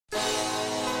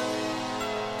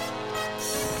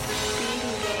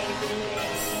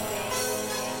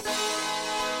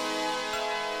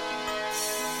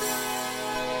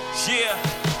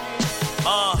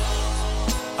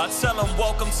I tell them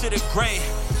welcome to the gray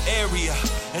area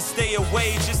and stay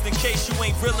away just in case you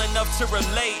ain't real enough to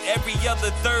relate. Every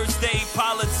other Thursday,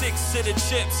 politics to the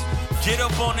chips. Get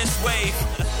up on this wave.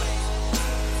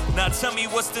 Now tell me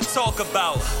what's to talk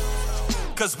about,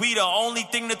 cause we the only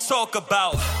thing to talk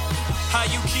about. How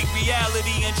you keep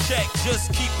reality in check,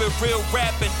 just keep it real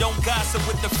rap and don't gossip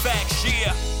with the facts,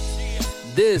 yeah.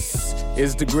 This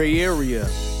is The Gray Area,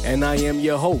 and I am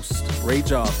your host, Ray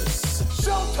Jarvis.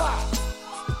 Showtime!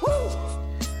 Woo!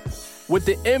 With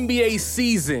the NBA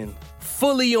season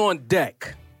fully on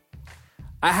deck,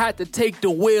 I had to take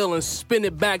the wheel and spin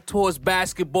it back towards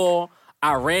basketball.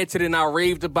 I ranted and I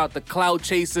raved about the cloud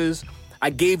chasers.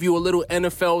 I gave you a little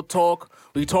NFL talk.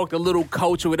 We talked a little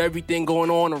culture with everything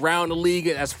going on around the league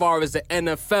as far as the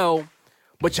NFL.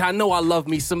 But y'all know I love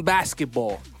me some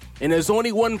basketball. And there's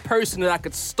only one person that I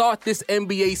could start this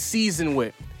NBA season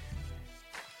with.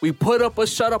 We put up a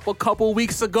shut up a couple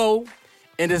weeks ago,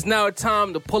 and it's now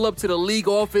time to pull up to the league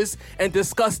office and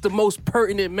discuss the most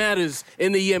pertinent matters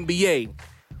in the NBA.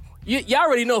 Y'all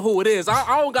already know who it is.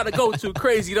 I don't got to go too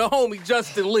crazy. The homie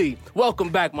Justin Lee. Welcome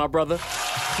back, my brother.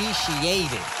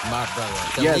 Appreciated, my brother.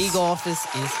 The Yes. league office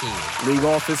is here. League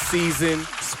office season,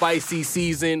 spicy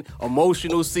season,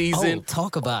 emotional season. Oh,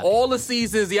 talk about it. All the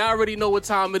seasons. Y'all already know what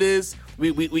time it is.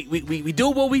 We do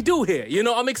what we do here. You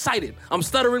know, I'm excited. I'm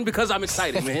stuttering because I'm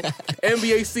excited, man.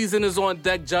 NBA season is on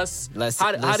deck, Just.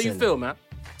 How do you feel, man?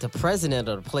 The president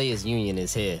of the Players Union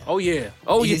is here. Oh, yeah.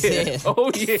 Oh, He's yeah. here.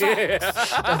 Oh, yeah.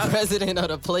 The president of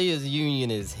the Players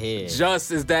Union is here. Just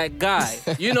is that guy.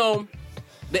 You know,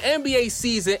 the NBA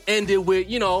season ended with,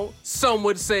 you know, some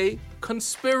would say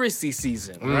conspiracy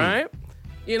season, right?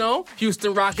 You know,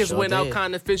 Houston Rockets Sure went out did.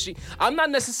 kind of fishy. I'm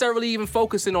not necessarily even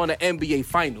focusing on the NBA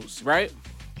Finals, right?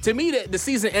 To me, the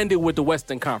season ended with the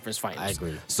Western Conference Finals. I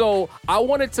agree. So I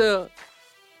wanted to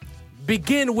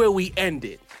begin where we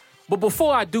ended. But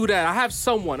before I do that, I have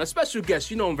someone, a special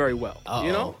guest. You know him very well. Uh-oh.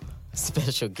 You know?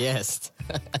 Special guest.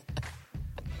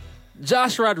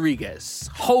 Josh Rodriguez,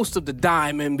 host of the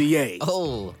Dime NBA.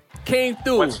 Oh, Came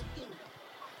through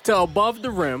to Above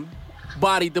the Rim,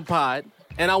 bodied the pod,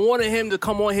 and I wanted him to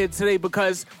come on here today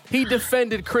because he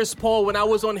defended Chris Paul when I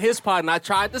was on his pod, and I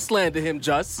tried to slander him,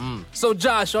 Just. So,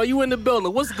 Josh, are you in the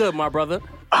building? What's good, my brother?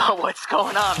 Oh, what's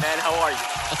going on, man? How are you?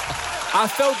 I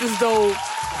felt as though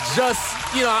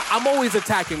I'm always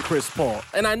attacking Chris Paul,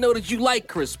 and I know that you like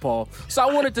Chris Paul, so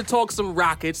I wanted to talk some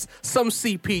Rockets, some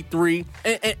CP3,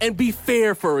 and be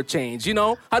fair for a change, you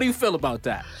know? How do you feel about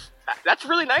that? That's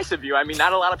really nice of you. I mean,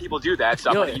 not a lot of people do that, so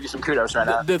I'm going to give you some kudos right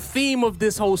now. The theme of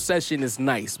this whole session is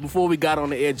nice. Before we got on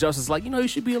the air, Justice like, you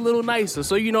should be a little nicer.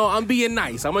 So, I'm being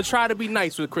nice. I'm going to try to be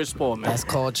nice with Chris Paul, man. that's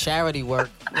called charity work.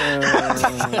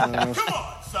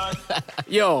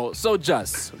 Yo, so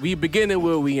Just, we begin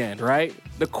where we end, right?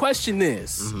 The question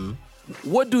is,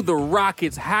 what do the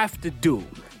Rockets have to do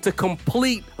to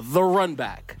complete the run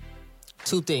back?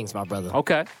 Two things, my brother.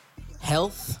 Okay.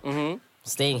 Health,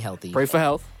 staying healthy, Pray for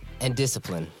health. and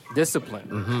discipline.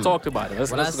 Discipline. Talked about it.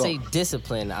 Let's When I go. say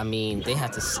discipline, I mean they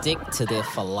have to stick to their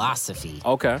philosophy,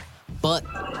 Okay. but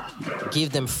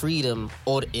give them freedom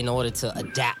in order to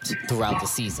adapt throughout the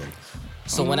season.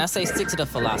 So when I say stick to the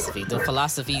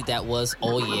philosophy that was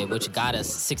all year, which got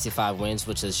us 65 wins,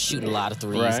 which is shooting a lot of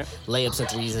threes, Right. layups and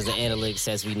threes as the analytics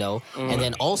says we know. And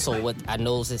then also what I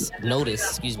noticed,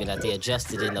 that they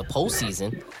adjusted in the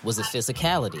postseason was the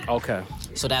physicality. Okay.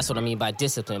 So that's what I mean by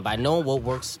discipline, by knowing what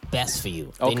works best for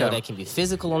you. They know Okay. that can be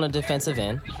physical on the defensive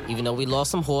end. Even though we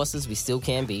lost some horses, we still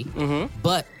can be.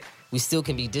 But we still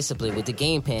can be disciplined with the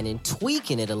game plan and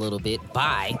tweaking it a little bit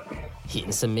by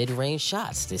hitting some mid-range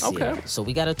shots this year. So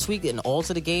we got to tweak it and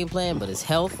alter the game plan, but it's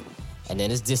health and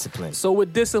then it's discipline. So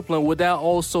with discipline, would that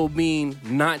also mean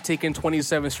not taking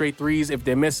 27 straight threes if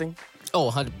they're missing? Oh,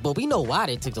 100, but we know why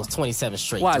they took those 27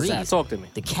 straight Why threes. is that? Talk to me.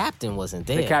 The captain wasn't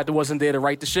there. The captain wasn't there to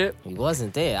right the ship? He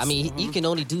wasn't there. I mean, he can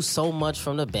only do so much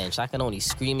from the bench. I can only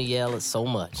scream and yell at so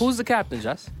much. Who's the captain,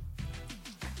 Just?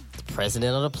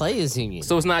 President of the Players Union?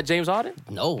 So it's not James Harden?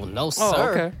 No, sir. Oh,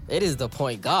 okay. It is the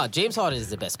point guard. James Harden is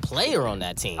the best player on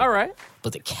that team. All right.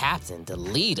 But the captain, the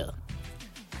leader,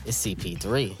 is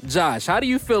CP3. Josh, how do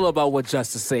you feel about what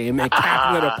Justice saying, man?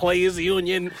 Captain of the Players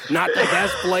Union, not the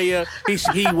best player.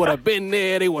 He would have been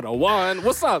there. They would have won.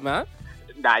 What's up, man?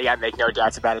 Nah, you gotta make no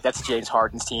doubts about it. That's James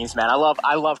Harden's teams, man. I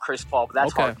love Chris Paul, but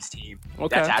that's Okay. Harden's team.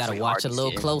 Okay. That's Gotta absolutely watch a Harden's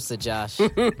little team. closer, Josh.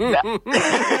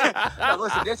 Now,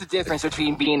 listen, there's a difference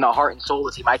between being the heart and soul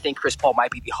of the team. I think Chris Paul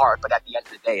might be the heart, but at the end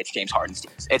of the day, it's James Harden's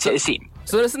team. It's his team.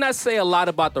 So doesn't that say a lot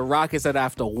about the Rockets that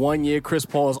after 1 year, Chris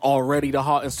Paul is already the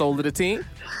heart and soul of the team?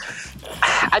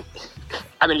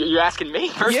 I mean, you're asking me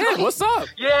personally? Yeah, what's up?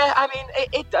 Yeah, I mean,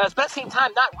 it does. But at the same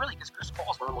time, not really, because Chris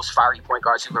Paul is one of the most fiery point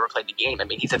guards who've ever played the game. I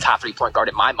mean, he's a top 3 point guard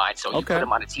in my mind. So you put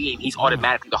him on a team, he's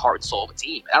automatically the heart and soul of a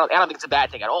team. I don't think it's a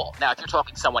bad thing at all. Now, if you're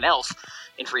talking someone else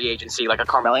in free agency, like a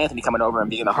Carmelo Anthony coming over and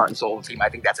being the heart and soul of the team, I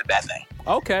think that's a bad thing.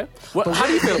 Okay. How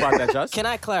do you feel about that, Just? Can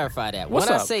I clarify that? What's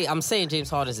when up? I'm saying James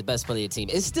Harden's the best player of the team,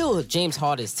 it's still James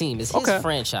Harden's team. It's his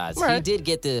franchise. Right. He did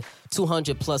get the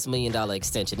 $200+ million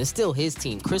extension. It's still his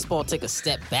team. Chris Paul took a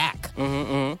step back,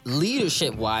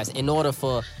 leadership-wise, in order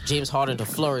for James Harden to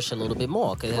flourish a little bit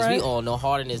more. Because as we all know,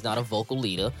 Harden is not a vocal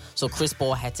leader, so Chris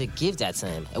Paul had to give that to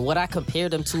him. And what I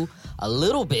compared them to a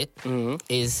little bit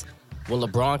is when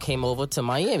LeBron came over to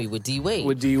Miami with D-Wade.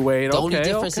 The only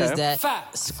difference is that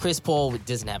Chris Paul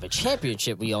doesn't have a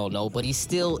championship, we all know, but he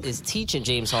still is teaching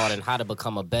James Harden how to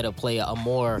become a better player, a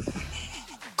more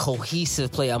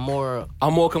cohesive player, a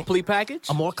more complete package?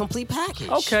 A more complete package.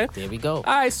 Okay. There we go. All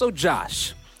right, so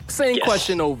Josh, same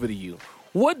question over to you.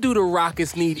 What do the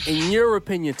Rockets need, in your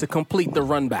opinion, to complete the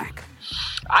run back?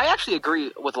 I actually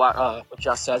agree with what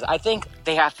Just says. I think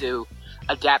they have to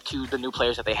adapt to the new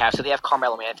players that they have. So they have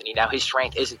Carmelo Anthony. Now, his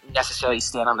strength isn't necessarily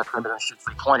stand on the perimeter and shoot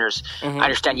 3-pointers. I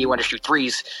understand you want to shoot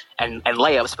threes and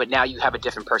layups, but now you have a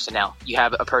different personnel. You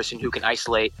have a person who can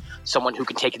isolate, someone who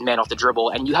can take the man off the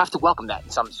dribble, and you have to welcome that in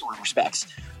some sort of respects.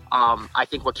 I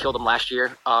think what killed them last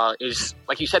year is,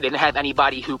 like you said, they didn't have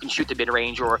anybody who can shoot the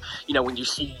mid-range, or, when you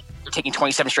see they're taking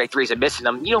 27 straight threes and missing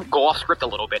them, go off script a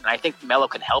little bit. And I think Melo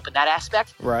can help in that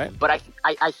aspect. Right. But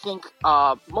I think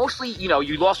mostly,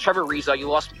 you lost Trevor Ariza, you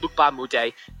lost Luc Mbah a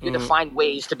Moute. You need to find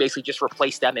ways to basically just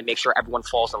replace them and make sure everyone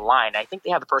falls in line. I think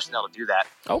they have the personnel to do that.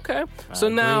 Okay. So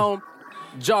now,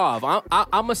 Jav,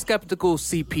 I'm a skeptical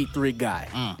CP3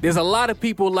 guy. There's a lot of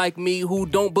people like me who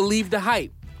don't believe the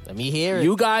hype. Let me hear it.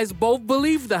 You guys both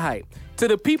believe the hype. To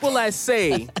the people that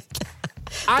say,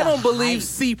 I don't believe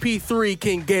CP3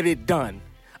 can get it done.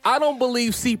 I don't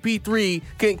believe CP3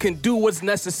 can do what's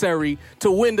necessary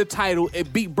to win the title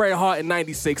and beat Bret Hart in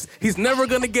 96. He's never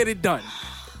going to get it done.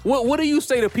 What do you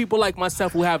say to people like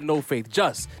myself who have no faith?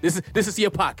 Just, this is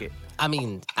your pocket. I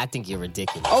mean, I think you're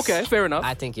ridiculous. Okay, fair enough.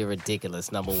 I think you're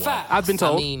ridiculous, number one. I've been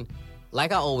told. I mean,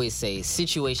 like I always say,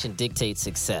 situation dictates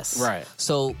success. Right.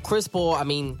 So Chris Paul, I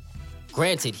mean,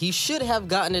 granted, he should have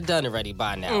gotten it done already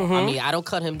by now. I mean, I don't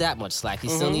cut him that much slack. He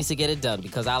still needs to get it done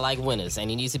because I like winners, and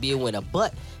he needs to be a winner.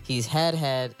 But he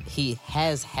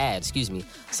has had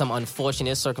some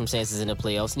unfortunate circumstances in the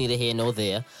playoffs. Neither here nor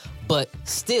there. But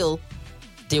still,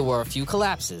 there were a few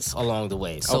collapses along the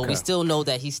way. So we still know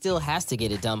that he still has to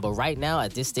get it done. But right now,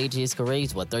 at this stage of his career,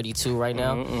 he's 32 right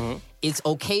now. It's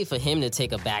okay for him to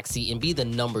take a backseat and be the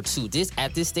number 2.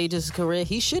 At this stage of his career,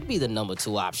 he should be the number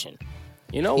 2 option.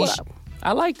 You know what?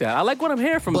 I like that. I like what I'm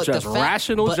hearing from Just.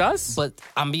 Rational Just. But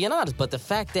I'm being honest. But the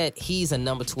fact that he's a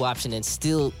number 2 option and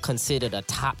still considered a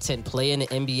top 10 player in the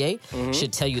NBA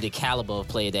should tell you the caliber of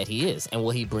player that he is and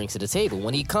what he brings to the table.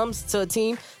 When he comes to a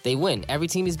team, they win. Every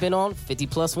team he's been on,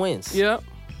 50+ wins. Yeah.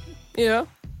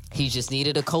 He just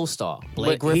needed a co-star. But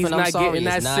Blake Griffin, he's not I'm sorry, getting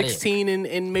that is not 16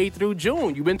 in May through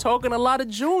June. You've been talking a lot of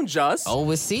June, Just. Oh,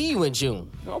 we'll see you in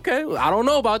June. Okay, I don't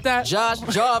know about that. Josh,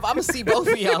 I'm going to see both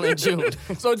of y'all in June.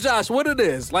 So, Josh, what it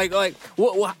is?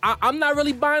 I'm not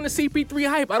really buying the CP3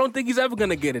 hype. I don't think he's ever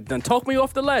going to get it done. Talk me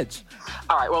off the ledge.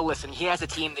 All right, well, listen, he has a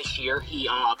team this year.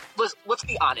 Let's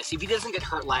be honest. If he doesn't get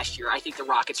hurt last year, I think the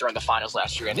Rockets are in the finals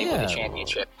last year and they win the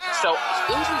championship. So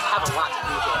injuries have a lot to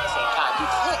do with it at the same time. You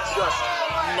can't just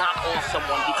knock off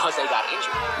someone because they got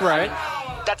injured. Right.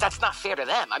 I mean, that's not fair to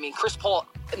them. I mean, Chris Paul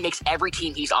makes every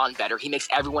team he's on better. He makes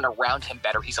everyone around him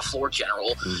better. He's a floor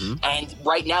general. And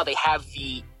right now they have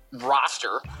the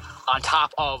roster on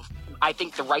top of, I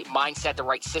think, the right mindset, the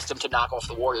right system to knock off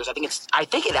the Warriors. I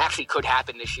think it actually could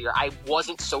happen this year. I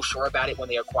wasn't so sure about it when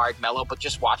they acquired Melo, but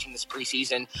just watching this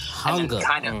preseason and then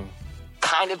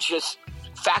kind of just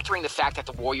factoring the fact that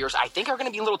the Warriors, I think, are going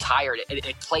to be a little tired.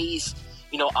 It plays,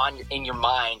 in your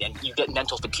mind, and you get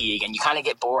mental fatigue and you kind of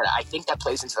get bored. I think that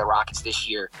plays into the Rockets this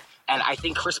year. And I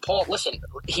think Chris Paul, listen,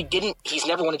 he's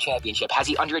never won a championship. Has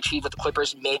he underachieved with the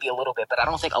Clippers? Maybe a little bit, but I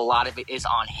don't think a lot of it is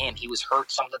on him. He was hurt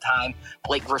some of the time.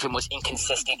 Blake Griffin was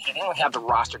inconsistent. He didn't have the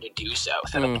roster to do so.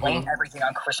 So to blame everything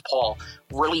on Chris Paul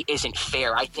really isn't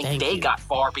fair. I think they got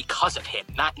far because of him,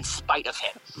 not in spite of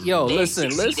him. Yo, they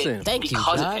listen. Thank you,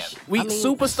 Josh.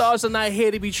 Superstars are not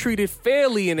here to be treated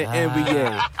fairly in the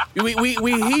NBA.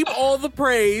 We heap all the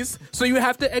praise, so you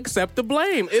have to accept the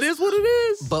blame. It is what it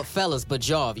is. But fellas,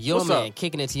 Jav, your What's man, up?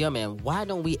 kicking it to your man. Why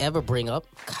don't we ever bring up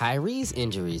Kyrie's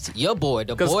injuries? Your boy,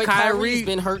 the 'Cause boy Kyrie- Kyrie's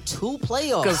been hurt 2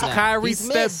 playoffs Because now. Kyrie He's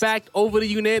stepped missed. back over the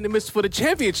unanimous for the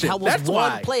championship. That was That's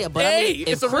one why. player, but hey, I mean,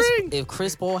 it's a ring. If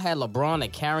Chris Paul had LeBron to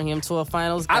carry him to a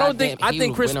finals, I don't goddamn, think. I he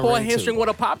think would Chris win a Paul ring, too. hamstring would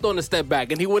have popped on the step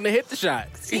back, and he wouldn't have hit the shot.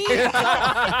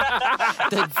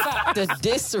 the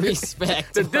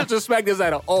disrespect. The disrespect is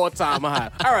at an all-time high.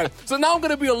 All right, so now I'm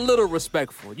going to be a little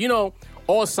respectful. You know,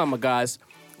 all summer, guys,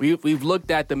 we've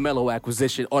looked at the Melo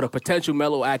acquisition or the potential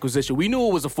Melo acquisition. We knew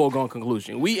it was a foregone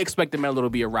conclusion. We expected Melo to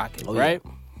be a Rocket, right?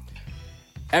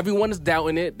 Everyone is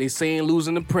doubting it. They saying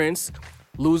losing the Prince,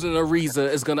 losing Ariza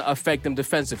is going to affect them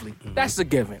defensively. That's a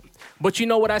given. But you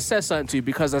know what? I said something to you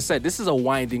because I said this is a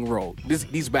winding road,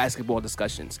 these basketball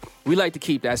discussions. We like to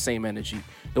keep that same energy.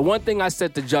 The one thing I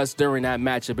said to Just during that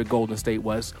matchup at Golden State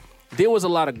was there was a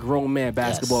lot of grown man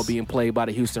basketball being played by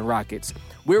the Houston Rockets,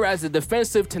 whereas the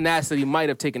defensive tenacity might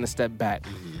have taken a step back.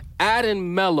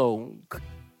 Adding Melo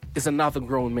is another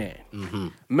grown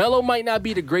man. Melo might not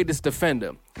be the greatest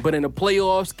defender, but in the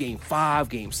playoffs, Game 5,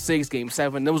 Game 6, Game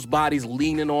 7, those bodies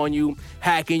leaning on you,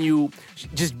 hacking you,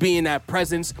 just being that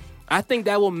presence, I think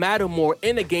that will matter more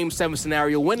in a Game 7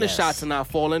 scenario when the shots are not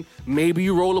falling. Maybe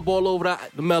you roll the ball over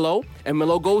to Melo, and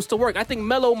Melo goes to work. I think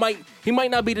Melo might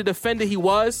not be the defender he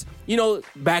was,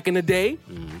 back in the day,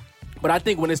 but I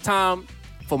think when it's time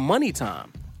for money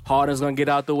time, Harden's going to get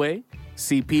out the way.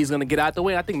 CP's going to get out the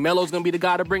way. I think Melo's going to be the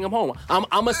guy to bring him home. I'm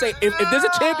going to say, if there's a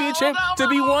championship to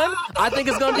be won, I think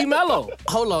it's going to be Melo.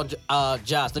 Hold on,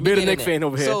 Josh. Let me Be the get Knick in fan there.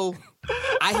 over here. So,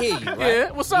 I hear you, right?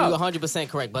 Yeah, what's up? You're 100%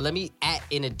 correct. But let me add,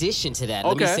 in addition to that,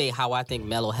 let me Okay. say how I think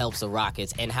Melo helps the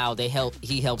Rockets and how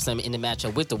he helps them in the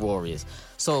matchup with the Warriors.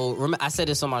 So, I said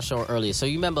this on my show earlier. So,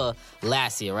 you remember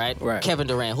last year, right? Right. Kevin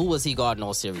Durant, who was he guarding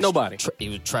all series? Nobody. He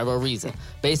was Trevor Ariza.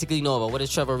 Basically, what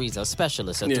is Trevor Ariza? A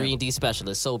specialist, a 3-and-D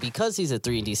specialist. So, because he's a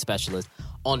 3-and-D specialist,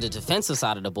 on the defensive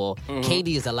side of the ball,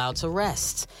 KD is allowed to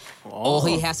rest. All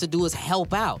he has to do is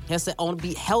help out. He has to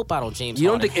only help out on James You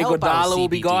don't Harden. think help out on Iguodala will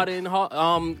be CP3. guarding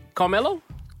Carmelo?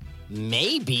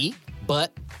 Maybe,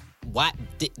 but why?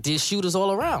 There's shooters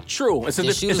all around. True. It's a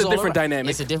There's shooters all different around. dynamic.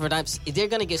 It's a different dynamic. They're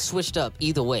going to get switched up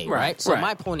either way, right? So right.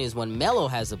 my point is when Melo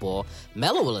has the ball,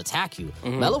 Melo will attack you.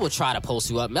 Melo will try to post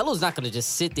you up. Melo's not going to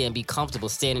just sit there and be comfortable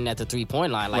standing at the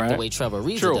three-point line like the Right. way Trevor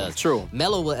Ariza does. True.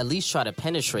 Melo will at least try to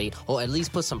penetrate or at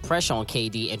least put some pressure on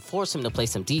KD and force him to play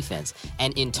some defense.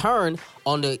 And in turn,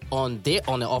 on the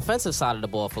offensive side of the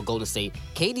ball for Golden State,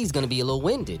 KD's going to be a little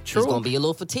winded. True. He's going to be a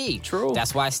little fatigued. True.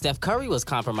 That's why Steph Curry was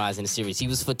compromised in the series. He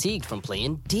was fatigued from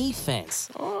playing defense.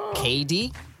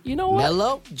 KD, You know what?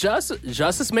 Melo.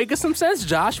 Justice making some sense.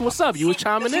 Josh, what's up? You was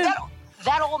chiming See, in.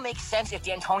 that all makes sense if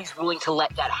D'Antoni's willing to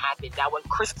let that happen. Now, when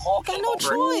Chris Paul He came got no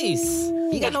over, choice.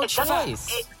 He got no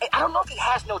choice. I don't know if he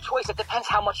has no choice. It depends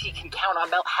how much he can count on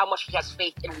Melo, how much he has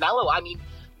faith in Melo. I mean,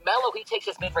 Melo, he takes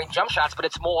his mid-range jump shots, but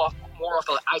it's more of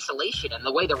an isolation. And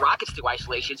the way the Rockets do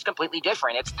isolation is completely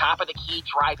different. It's top of the key,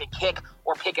 drive and kick,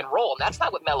 or pick and roll. And that's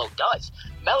not what Melo does.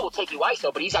 Melo will take you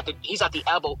ISO, but he's at the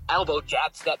elbow,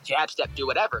 jab step, do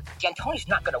whatever. D'Antoni's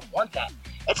not going to want that.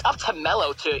 It's up to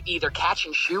Melo to either catch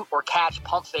and shoot or catch,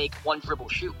 pump fake, one dribble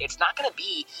shoot. It's not going to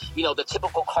be, the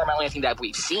typical Carmelo Anthony that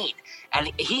we've seen.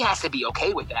 And he has to be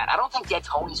okay with that. I don't think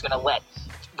D'Antoni's going to let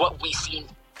what we've seen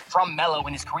from Melo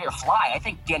in his career fly. I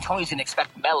think D'Antoni's going to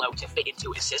expect Melo to fit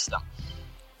into his system.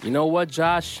 You know what,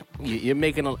 Josh? You're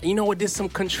making there's some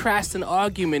contrasting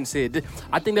arguments here.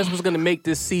 I think that's what's going to make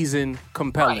this season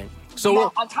compelling. Right. So,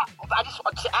 now, on top,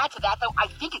 to add to that, though, I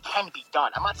think it can be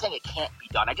done. I'm not saying it can't be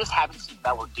done. I just haven't seen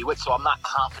Melo do it, so I'm not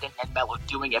confident in Melo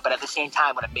doing it. But at the same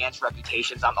time, when a man's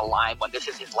reputation's on the line, when this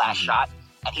is his last shot,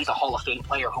 and he's a Hall of Fame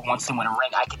player who wants to win a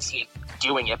ring, I can see it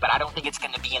doing it, but I don't think it's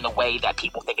going to be in the way that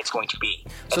people think it's going to be.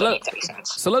 If that makes any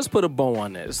sense. So let's put a bow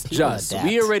on this. Just,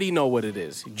 we already know what it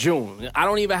is. June. I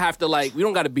don't even have to, we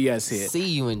don't got to BS here. See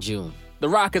you in June. The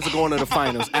Rockets are going to the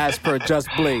finals as per Just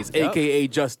Blaze, a.k.a.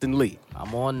 Justin Lee.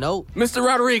 I'm on note. Mr.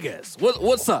 Rodriguez,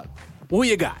 what's up? Who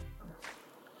you got?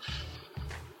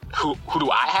 Who do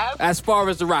I have? As far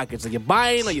as the Rockets, are you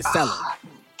buying or you selling?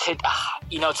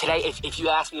 Today, if you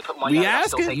ask me to put money on it, I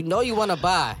still asking? say You know you want to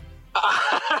buy.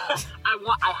 I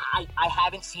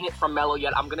haven't seen it from Melo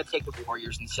yet. I'm going to take the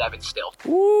Warriors in 7 still.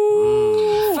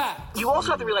 Ooh. You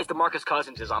also have to realize DeMarcus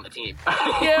Cousins is on the team.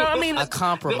 Yeah, I mean, A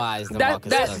compromise.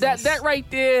 that right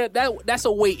there, that's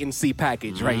a wait and see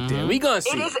package right there. We gonna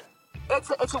see.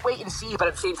 It's a wait and see, but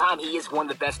at the same time, he is one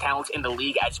of the best talents in the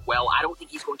league as well. I don't think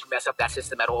he's going to mess up that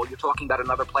system at all. You're talking about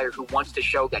another player who wants to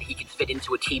show that he can fit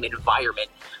into a team environment.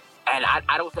 And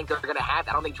I don't think they're going to have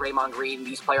that. I don't think Draymond Green,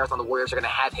 these players on the Warriors, are going to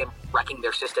have him wrecking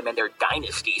their system and their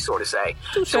dynasty, so to say.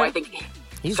 So I think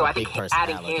He's so a I think big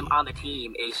adding personality. him on the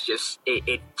team is just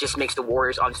it just makes the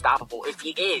Warriors unstoppable if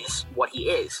he is what he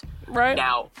is. Right.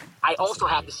 Now, I also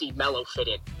have to see Melo fit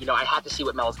in. I have to see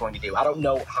what Melo's going to do. I don't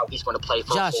know how he's going to play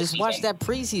for a Josh, full just watch season. that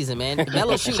preseason, man.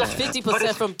 Melo shooting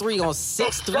 50% from 3 on 6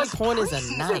 It's just 3-pointers a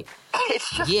preseason. night. It's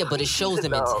just Yeah, but it shows the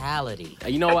preseason, though. mentality.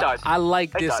 You know It what? does. I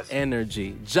like It this does.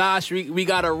 energy. Josh, we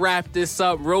got to wrap this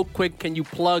up real quick. Can you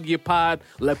plug your pod?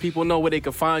 Let people know where they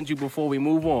can find you before we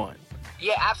move on.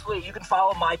 Yeah, absolutely. You can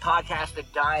follow my podcast, The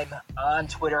Dime, on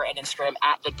Twitter and Instagram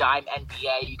at The Dime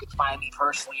NBA. You can find me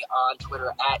personally on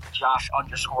Twitter at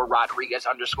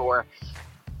Josh_Rodriguez_.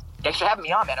 Thanks for having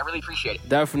me on, man. I really appreciate it.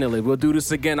 Definitely. We'll do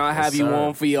this again. I'll have you sir.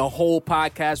 on for your whole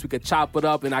podcast. We could chop it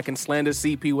up and I can slander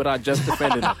CP without just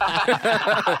defending him.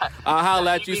 I'll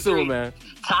holler at you soon, man.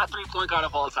 Top 3-point guard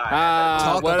of all time.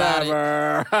 Talk about it.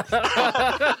 whatever.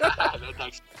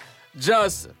 Thanks.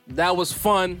 Just, that was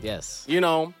fun. Yes.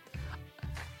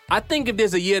 I think if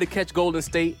there's a year to catch Golden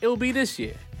State, it will be this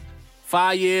year.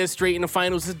 5 years straight in the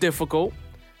finals is difficult.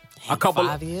 Damn,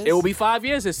 5 years? It will be 5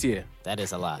 years this year. That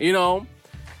is a lot.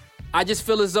 I just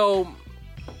feel as though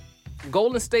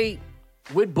Golden State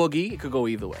with Boogie, it could go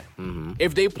either way. Mm-hmm.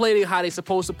 If they play how they're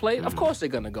supposed to play, of course they're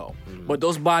going to go. Mm-hmm. But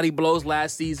those body blows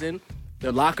last season,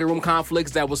 the locker room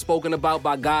conflicts that was spoken about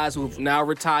by guys who've now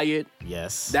retired,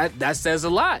 Yes. that says a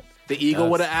lot. The ego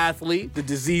does. of the athlete, the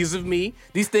disease of me,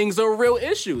 these things are real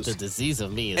issues. The disease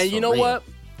of me is And for you know real. what?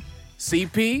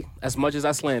 CP, as much as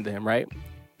I slander him, right?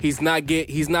 He's not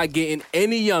getting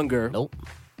any younger. Nope.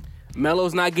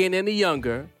 Melo's not getting any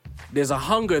younger. There's a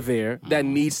hunger there that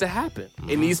needs to happen.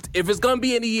 It needs. If it's gonna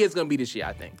be any year, it's gonna be this year,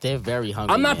 I think. They're very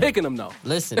hungry. I'm not man. picking them though.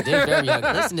 Listen, they're very young.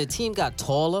 Listen, the team got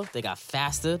taller, they got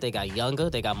faster, they got younger,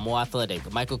 they got more athletic.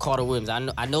 Michael Carter Williams, I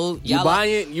know You y'all.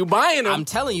 buying them. I'm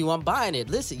telling you, I'm buying it.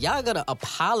 Listen, y'all gotta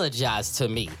apologize to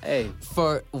me. Hey.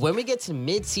 For when we get to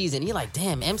mid-season, you're like,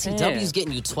 damn, MCW's Damn.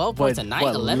 getting you 12 points a night,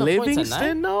 but 11 points a night.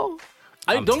 Livingston, though?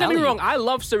 I'm Don't get me telling wrong. you. I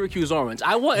love Syracuse Orange.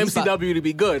 I want He's MCW to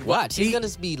be good. Watch, he's gonna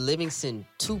be Livingston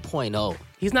 2.0.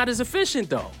 He's not as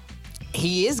efficient though.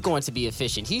 He is going to be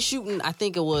efficient. He's shooting, I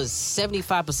think it was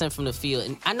 75% from the field.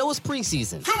 And I know it's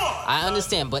preseason. I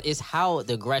understand, but it's how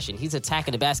the aggression. He's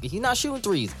attacking the basket. He's not shooting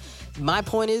threes. My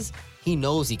point is, he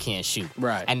knows he can't shoot.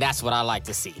 Right. And that's what I like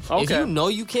to see. If Okay. you know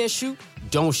you can't shoot,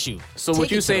 don't shoot. So Take what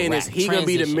it you're to the saying is rack. he gonna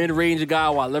be the Transition. mid-range guy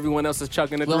while everyone else is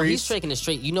chucking the Well, threes? he's taking it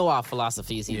straight. You know our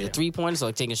philosophy is either Yeah. 3-pointers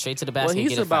or taking it straight to the Well, basket and he's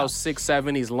get it about fouled.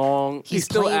 6'7". He's long. He's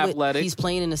still playing athletic. He's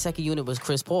playing in the second unit with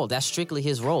Chris Paul. That's strictly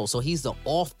his role. So he's the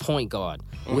off point guard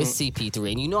with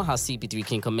CP3. And you know how CP3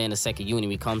 can command the second unit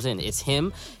when he comes in. It's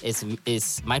him.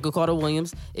 It's Michael Carter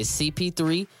Williams. It's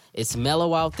CP3. It's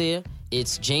Melo out there.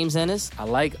 It's James Ennis. I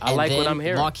like and what then I'm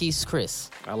hearing. Marquise Chris.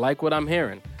 I like what I'm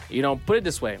hearing. Put it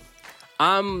this way.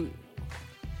 I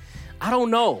don't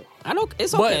know. I know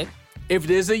it's But okay. if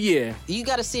there's a year, You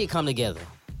got to see it come together.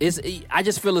 I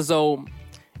just feel as though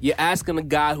you're asking a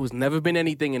guy who's never been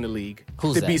anything in the league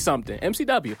Who's to that? be something.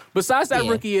 MCW. Besides that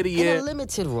Yeah. rookie of the In year. a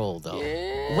limited role, though.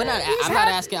 Yeah, I'm not had-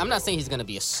 asking. I'm not saying he's going to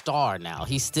be a star now.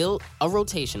 He's still a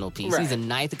rotational piece. Right. He's a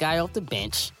ninth guy off the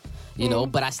bench,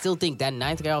 but I still think that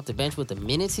ninth guy off the bench with the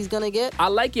minutes he's going to get. I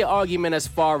like your argument as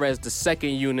far as the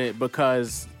second unit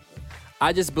because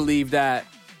I just believe that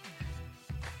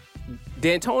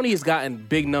D'Antoni has gotten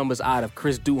big numbers out of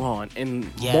Chris Duhon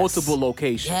in Yes. multiple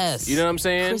locations. Yes. You know what I'm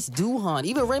saying? Chris Duhon,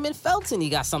 even Raymond Felton, he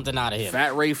got something out of him.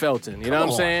 Fat Ray Felton. You know Come what I'm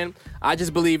on. saying? I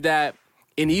just believe that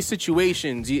in these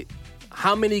situations,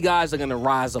 how many guys are going to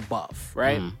rise above,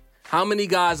 right? Mm-hmm. How many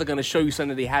guys are going to show you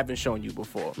something they haven't shown you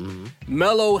before?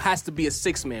 Melo has to be a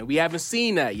six-man. We haven't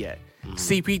seen that yet.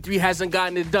 CP3 hasn't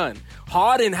gotten it done.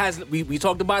 Harden hasn't. We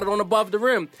talked about it on Above the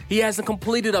Rim. He hasn't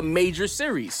completed a major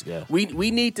series. Yeah. We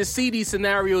need to see these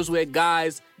scenarios where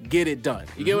guys get it done.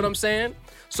 You get what I'm saying?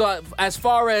 So as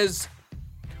far as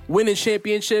winning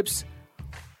championships,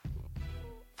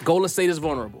 Golden State is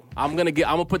vulnerable. I'm gonna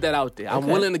put that out there. I'm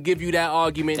Okay. willing to give you that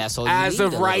argument That's all you as need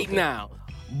of a right little bit. now.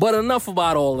 But enough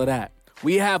about all of that.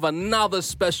 We have another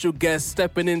special guest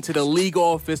stepping into the league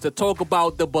office to talk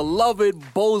about the beloved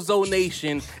Bozo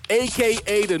Nation,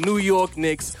 a.k.a. the New York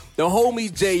Knicks, the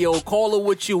homie J.O. Call it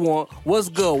what you want. What's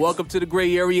good? Welcome to the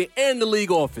gray area and the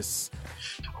league office.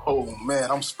 Oh,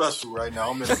 man, I'm special right now.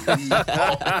 I'm in the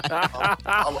league.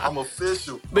 I'm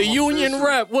official. The I'm union official.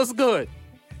 rep, what's good?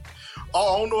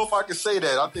 Oh, I don't know if I can say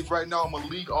that. I think right now I'm a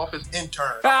league office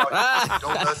intern.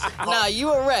 Nah,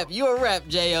 you a rep,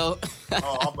 J.O.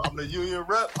 I'm the union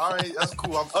rep. All right, that's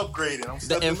cool. I'm upgrading. I'm The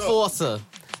stepping up. enforcer.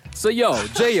 So, yo,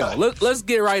 J.O., let's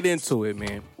get right into it,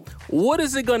 man. What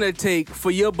is it going to take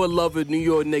for your beloved New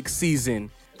York Knicks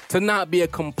season to not be a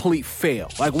complete fail?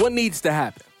 Like, what needs to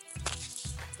happen?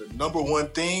 The number one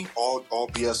thing, all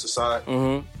BS aside,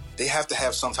 they have to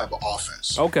have some type of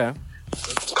offense. Okay.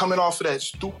 Coming off of that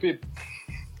stupid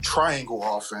triangle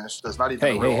offense, that's not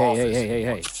even a real offense.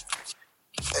 Hey.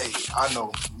 Hey, I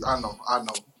know.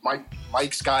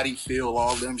 Mike, Scotty, Phil,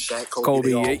 all them, Shaq,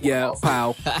 Kobe, yeah,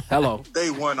 Powell. Hello. They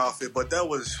won off it, but that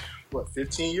was,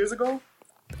 15 years ago?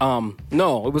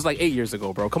 No, it was like 8 years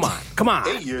ago, bro. Come on.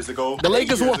 8 years ago. The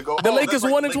Lakers won. The Lakers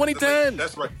won in 2010.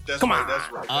 That's right. Come on.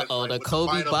 That's right. Uh-oh, the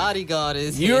Kobe bodyguard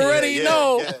is You here. already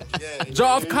know. Yeah.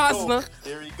 Joff Costner.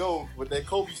 There you go with that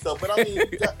Kobe stuff. But I mean,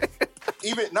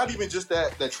 not even just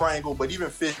that triangle, but even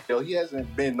Fizdale, he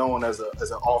hasn't been known as an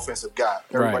offensive guy.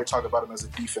 Everybody talk about him as a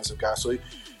defensive guy. So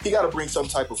he got to bring some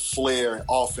type of flair and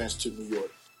offense to New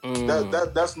York.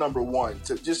 That's number one.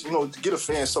 To just to get a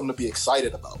fan something to be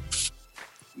excited about.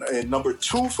 And number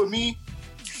two for me,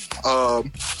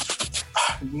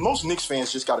 most Knicks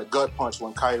fans just got a gut punch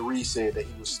when Kyrie said that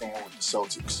he was staying with the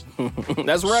Celtics.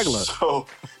 That's regular.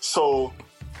 So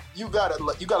you gotta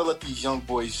let these young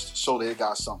boys show they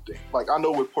got something. Like I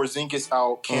know with Porzingis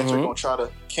out,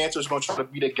 Cantor's gonna try to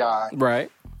be the guy.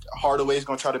 Right. Hardaway's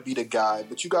gonna try to be the guy,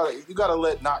 but you gotta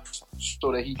let Knox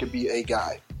show that he can be a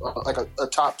guy, like a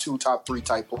top 2, top 3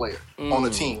 type player on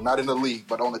the team, not in the league,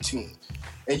 but on the team.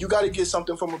 And you got to get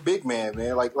something from a big man,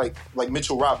 like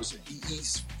Mitchell Robinson.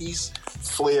 He's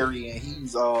flary and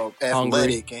he's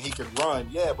athletic and he can run.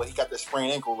 Yeah, but he got that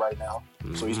sprained ankle right now,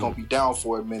 so he's gonna be down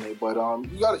for a minute. But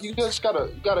you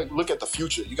gotta look at the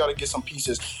future. You gotta get some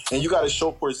pieces, and you gotta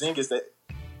show Porzingis that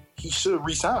he should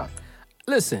resign.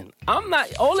 Listen, I'm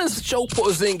not all this show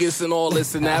Porzingis and all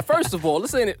this and that. First of all,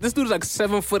 this dude's like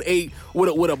 7'8"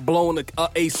 with a blown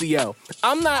ACL.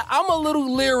 I'm a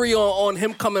little leery on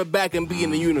him coming back and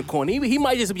being a unicorn. He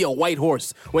might just be a white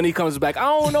horse when he comes back. I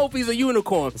don't know if he's a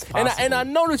unicorn. And I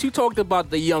noticed you talked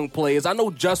about the young players. I know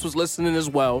Just was listening as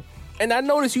well. And I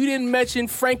noticed you didn't mention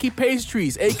Frankie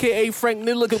Pastries, a.k.a. Frank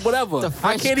Nidlick, whatever. The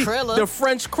French Kriller. The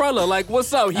French Kriller. Like,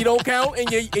 what's up? He don't count in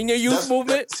your youth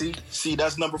movement? See,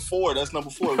 that's number 4.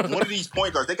 One of these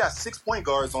point guards, they got 6 point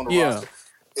guards on the roster.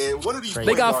 And one of these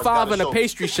they got 5 and a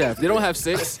pastry chef. They don't have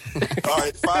 6. All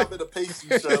right, 5 and a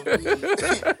pastry chef.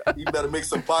 You better make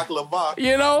some baklava.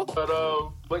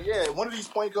 But yeah, one of these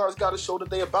point guards got to show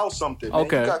that they about something. Man.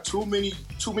 Okay. You got too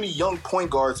many young point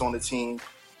guards on the team,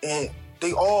 and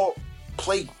they all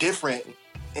play different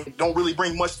and don't really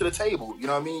bring much to the table. You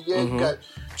know what I mean? Yeah, you got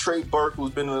Trey Burke,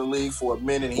 who's been in the league for a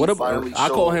minute. I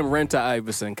call him Renta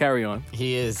Iverson. Carry on.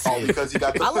 He is. Oh, because he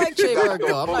got the, I like Trey Burke,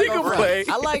 though. I'm not gonna play.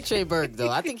 I like Trey Burke, though.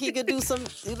 I think he could do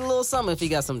a little something if he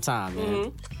got some time,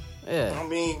 man. Yeah. I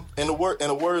mean, in the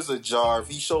words of Jarv,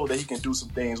 he showed that he can do some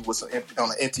things with on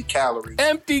an empty calories.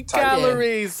 Empty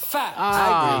calories. Fact.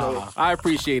 I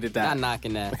appreciated that. Not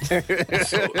knocking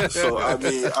that. so I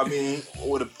mean,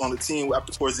 on the team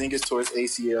after Porzingis tore his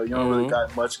ACL, you don't really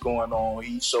got much going on.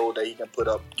 He showed that he can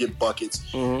get buckets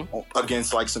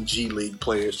against like some G League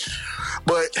players.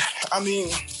 But I mean,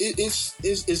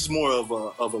 it's more of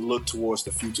a look towards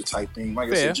the future type thing.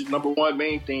 Like I said, number one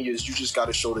main thing is you just got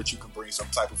to show that you can bring some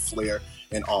type of flair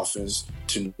and offense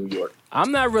to New York.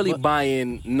 I'm not really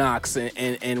buying Knox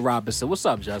and Robinson. What's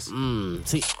up, Justin?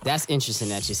 See, that's interesting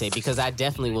that you say, because I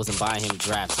definitely wasn't buying him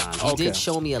draft time. He did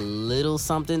show me a little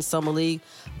something summer league,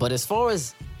 but as far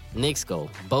as Knicks go,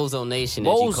 Bozo Nation,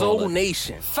 as you call it.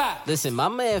 Nation. Listen, my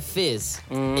man Fizz,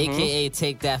 a.k.a.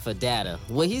 Take That for Data,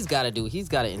 what he's got to do, he's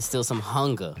got to instill some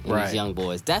hunger in these young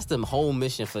boys. That's the whole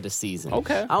mission for the season.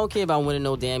 Okay. I don't care about winning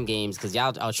no damn games, because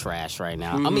y'all are trash right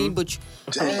now. I mean, but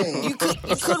you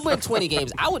could win 20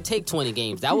 games. I would take 20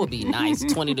 games. That would be nice,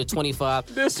 20 to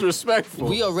 25. Disrespectful.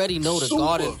 We already know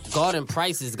the Garden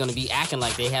Price is going to be acting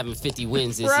like they having 50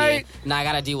 wins this year. Now I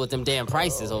got to deal with them damn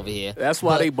prices over here. That's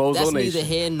why they Bozo Nation. That's neither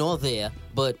here nor there,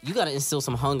 but you got to instill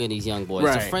some hunger in these young boys.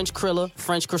 The French Kriller,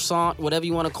 French croissant, whatever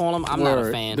you want to call them, I'm not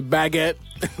a fan. The baguette.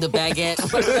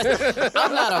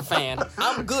 I'm not a fan.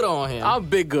 I'm good on him. I'm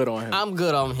big good on him. I'm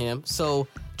good on him. So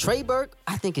Trey Burke,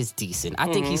 I think is decent.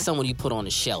 I think he's someone you put on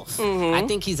the shelf. I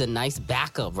think he's a nice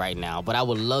backup right now, but I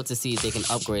would love to see if they can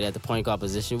upgrade at the point guard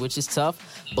position, which is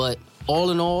tough. But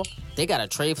all in all, they got to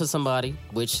trade for somebody,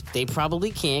 which they probably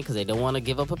can because they don't want to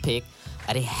give up a pick.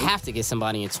 They have to get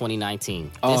somebody in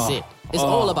 2019. That's it. It's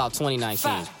all about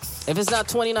 2019. If it's not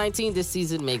 2019, this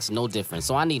season makes no difference.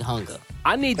 So I need hunger.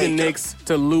 I need the Knicks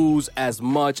to lose as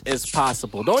much as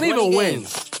possible. Don't even win.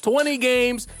 20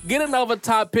 games, get another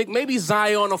top pick. Maybe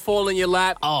Zion will fall in your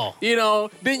lap.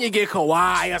 Then you get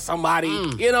Kawhi or somebody.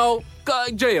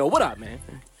 J.O., what up, man?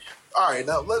 All right,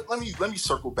 now let me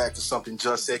circle back to something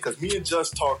Just said, because me and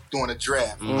Just talked during the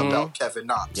draft about Kevin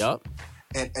Knox. Yep.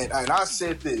 And I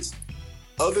said this.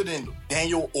 other than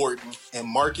Daniel Orton and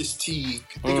Marcus Teague,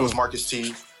 I think it was Marcus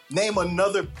Teague, name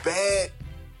another bad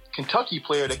Kentucky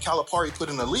player that Calipari put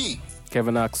in the league.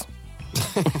 Kevin Knox.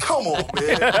 Come on,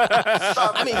 man.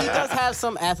 Stop I mean, he it, does man. have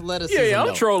some athleticism. Yeah, I'm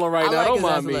though. trolling right I now. like Don't his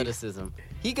mind me. athleticism.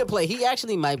 He could play. He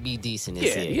actually might be decent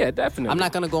this year. Yeah, definitely. I'm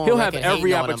not gonna go on He'll have record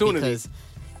every hating on him opportunity. because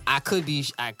I could be.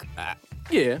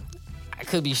 Yeah. I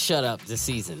could be shut up this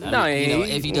season. No,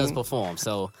 if he does perform.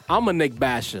 So I'm a Nick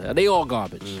Basher. They all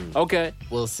garbage. Okay.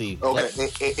 we'll see.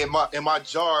 Okay, in my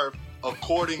jar,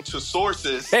 according to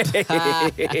sources, Hey.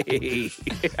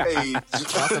 hey,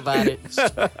 Talk about it.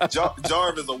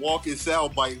 Jarv is a walking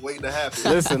soundbite waiting to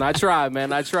happen. Listen, I tried,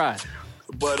 man. I tried.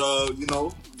 But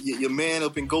your man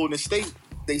up in Golden State,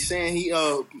 they saying he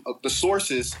the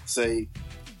sources say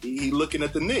he looking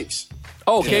at the Knicks.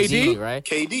 Oh, KD, KD? right?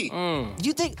 KD.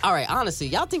 You think? All right. Honestly,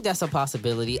 y'all think that's a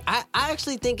possibility? I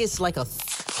actually think it's like a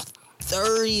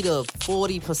 30 to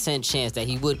 40% chance that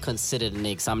he would consider the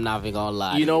Knicks. I'm not even gonna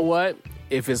lie. You know what?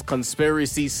 If it's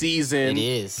conspiracy season It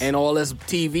is. and all this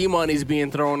TV money's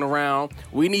being thrown around,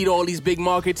 we need all these big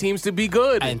market teams to be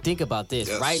good. And think about this.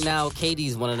 Yes. Right now, KD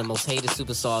is one of the most hated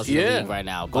superstars in the yeah. league right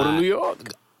now. Go to But New York.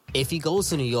 if he goes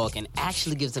to New York and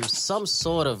actually gives them some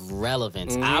sort of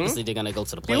relevance, obviously they're going to go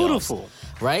to the playoffs. Beautiful.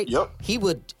 Right? Yep. He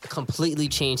would completely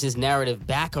change his narrative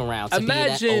back around to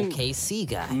Imagine being that OKC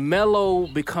guy. Melo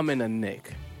becoming a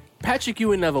Knick. Patrick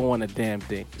Ewing never won a damn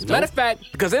thing. As a matter of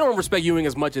fact, because they don't respect Ewing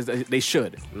as much as they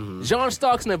should. John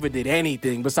Starks never did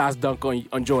anything besides dunk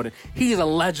on Jordan. He's a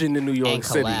legend in New York And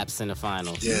City. collapse in the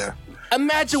finals. Yeah.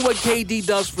 Imagine what KD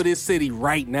does for this city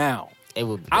right now. It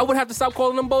would. I would have to stop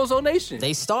calling them Bozo Nation.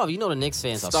 They starve. You know the Knicks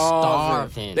fans are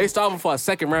starving. They starving for a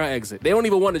second round exit. They don't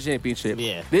even want a championship.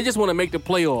 Yeah. They just want to make the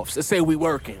playoffs and say we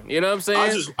working. You know what I'm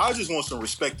saying? I just want some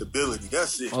respectability.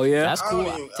 That's it. Oh yeah. That's cool.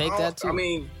 I mean, Take that too. I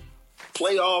mean,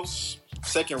 playoffs,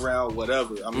 second round,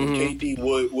 whatever. I mean,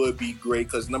 KD would be great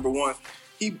because number one,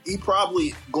 he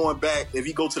probably going back. If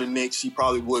he go to the Knicks, he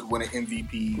probably would win an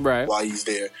MVP Right. while he's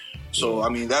there. So I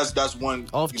mean, that's one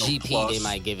Off GP. GP, they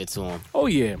might give it to him. Oh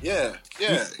yeah. Yeah.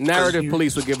 Narrative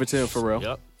police will give it to him for real.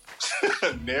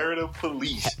 Yep. Narrative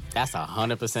police. That's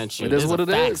 100% true. It is There's what a it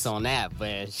facts is. on that,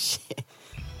 but shit.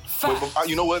 But,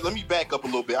 you know what? Let me back up a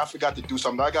little bit. I forgot to do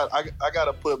something. I got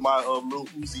to put my Lil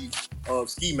Uzi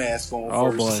ski mask on Oh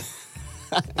first.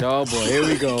 boy. Oh boy. Here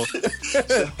we go.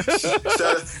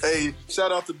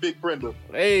 Shout out to Big Brenda.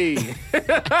 Hey.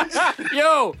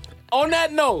 Yo. On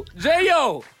that note,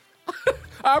 J.O.,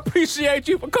 I appreciate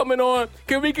you for coming on.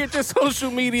 Can we get your social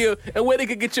media and where they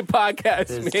can get your podcast,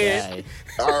 This man?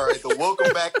 guy. All right, the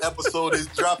welcome back episode is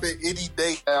dropping any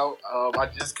day now. I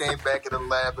just came back in the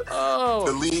lab. Oh.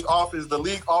 The league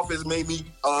office made me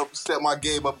set my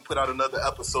game up and put out another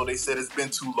episode. They said it's been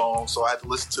too long, so I had to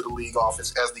listen to the league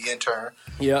office as the intern.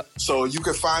 Yep. So you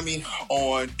can find me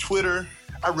on Twitter.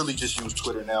 I really just use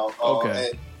Twitter now.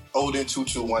 Okay. At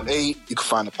Odin2218. You can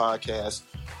find the podcast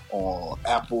on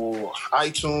Apple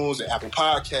iTunes and Apple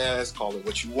Podcasts. Call it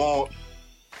what you want.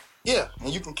 Yeah,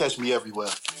 and you can catch me everywhere.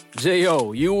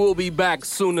 J.O., you will be back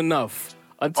soon enough.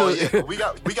 Until Oh yeah, we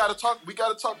got to talk. We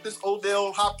got to talk this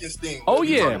Odell Hopkins thing. Oh that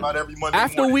we yeah. talk about every Monday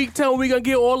After morning. week 10, we're gonna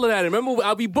get all of that. Remember,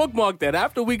 I'll be bookmarked that.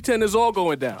 After week 10 is all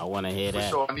going I down. want to hear For that.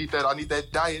 sure, I need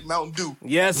that diet Mountain Dew.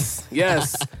 Yes.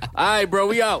 All right, bro,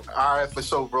 we out. All right, for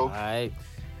sure, bro. All right.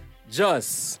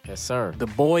 Just Yes, sir. the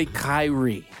boy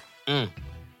Kyrie.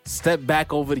 Step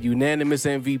back over the unanimous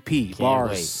MVP.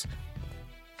 Bars.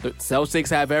 The Celtics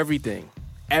have everything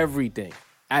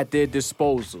at their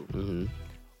disposal.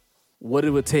 What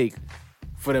it would take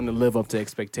for them to live up to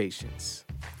expectations.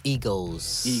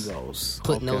 Egos.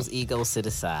 Putting Okay. those egos to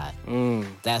the side.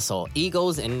 That's all.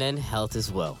 Egos and then health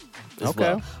as well.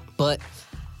 Okay. But,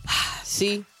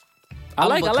 see, I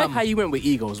like become- how you went with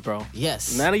egos, bro.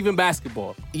 yes. Not even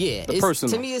basketball. Yeah, The it's,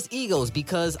 personal. to me, it's egos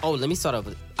because. Oh, let me start off.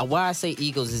 Why I say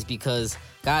egos is because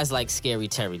guys like Scary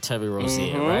Terry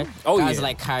Rozier, right? Oh, guys yeah.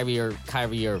 like Kyrie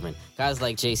Irving, guys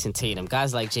like Jason Tatum,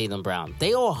 guys like Jaylen Brown.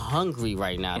 They all hungry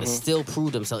right now to still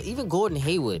prove themselves. Even Gordon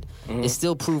Hayward is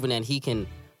still proving that he can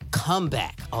come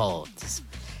back.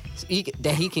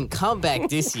 That he can come back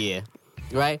this year,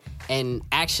 right? And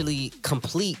actually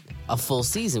complete a full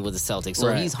season with the Celtics. So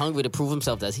Right. he's hungry to prove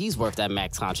himself that he's worth that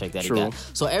max contract that True. he got.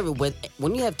 So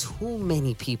when you have too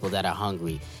many people that are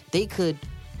hungry, they could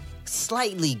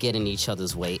slightly get in each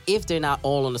other's way if they're not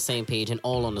all on the same page and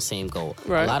all on the same goal.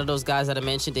 Right. A lot of those guys that I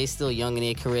mentioned, they still young in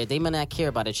their career. They may not care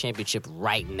about a championship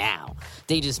right now.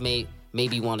 They just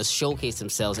maybe want to showcase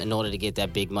themselves in order to get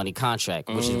that big money contract,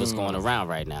 which is what's going around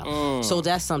right now. So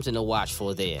that's something to watch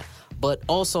for there. But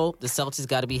also, the Celtics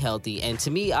got to be healthy. And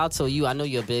to me, I'll tell you, I know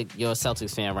you're a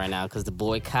Celtics fan right now because the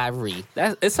boy Kyrie.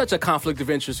 It's such a conflict of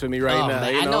interest for me right now.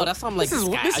 Man, you know? I know. That's why I'm like, this is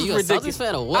are you ridiculous. a Celtics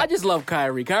fan or what? I just love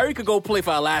Kyrie. Kyrie could go play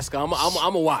for Alaska. I'm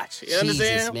a watch. You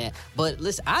understand? Jesus, man. But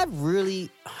listen,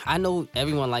 I know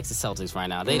everyone likes the Celtics right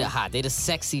now. They the hot. They the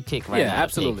sexy pick right now. Yeah,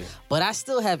 absolutely. But I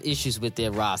still have issues with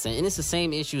their roster. And it's the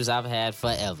same issues I've had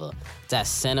forever. That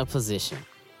center position.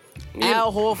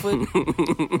 Al Horford,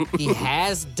 he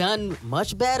has done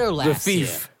much better last year.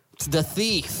 The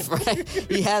thief, right?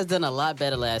 He has done a lot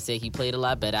better last year. He played a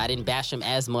lot better. I didn't bash him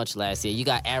as much last year. You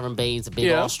got Aaron Baines, a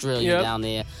big Australian down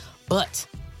there. But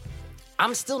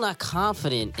I'm still not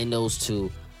confident in those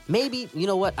two. Maybe, you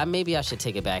know what? Maybe I should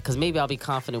take it back because maybe I'll be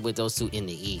confident with those two in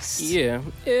the East. Yeah.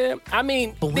 I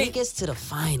mean, but when it gets to the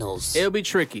finals, it'll be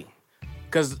tricky.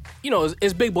 Because,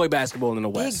 it's big boy basketball in the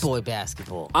West. Big boy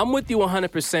basketball. I'm with you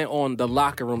 100% on the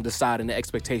locker room deciding the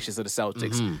expectations of the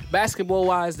Celtics.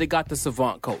 Basketball-wise, they got the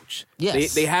savant coach.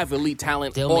 Yes. They have elite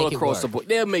talent all across the board.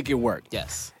 They'll make it work.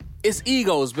 Yes. It's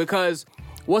egos because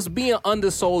what's being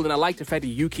undersold, and I like the fact that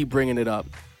you keep bringing it up,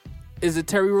 is the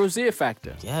Terry Rozier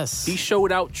factor. Yes. He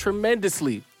showed out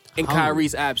tremendously in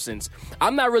Kyrie's absence.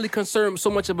 I'm not really concerned so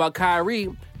much about Kyrie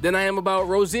than I am about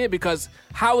Rozier because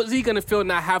how is he going to feel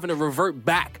not having to revert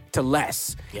back to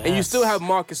less? Yes. And you still have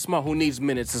Marcus Smart who needs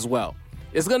minutes as well.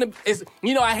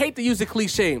 I hate to use the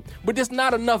cliche, but there's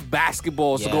not enough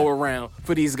basketballs to go around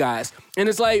for these guys. And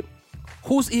it's like,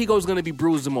 whose ego is going to be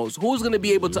bruised the most? Who's going to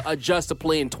be able to adjust to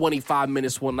playing 25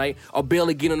 minutes one night or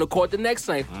barely get on the court the next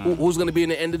night? Who's going to be in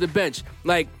the end of the bench?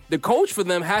 Like, the coach for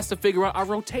them has to figure out a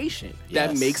rotation. Yes.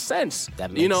 That makes sense.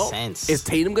 That makes sense. Is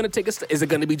Tatum going to take a step? Is it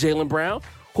going to be Jaylen Brown?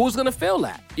 Who's going to fill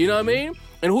that? You know what I mean?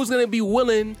 And who's going to be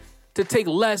willing to take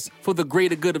less for the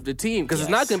greater good of the team? Because it's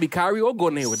not going to be Kyrie or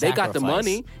Gordon Hayward. They got the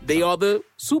money. They are the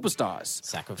superstars.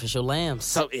 Sacrificial lambs.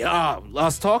 So,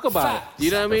 let's talk about it.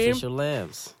 You know what I mean? Sacrificial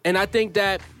lambs. And I think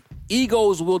that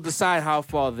egos will decide how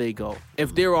far they go.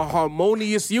 If they're a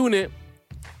harmonious unit,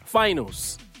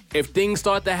 finals. If things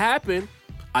start to happen,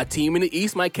 a team in the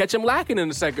East might catch them lacking in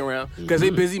the second round because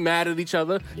they're busy mad at each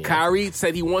other. Yeah. Kyrie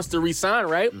said he wants to resign,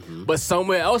 right? But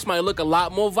somewhere else might look a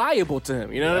lot more viable to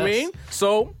him. You know what I mean?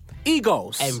 So,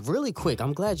 egos. And really quick,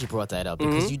 I'm glad you brought that up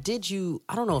because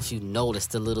I don't know if you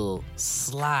noticed the little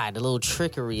slide, the little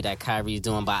trickery that Kyrie's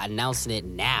doing by announcing it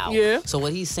now. Yeah. So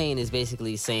what he's saying is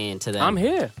basically saying to them, I'm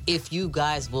here. If you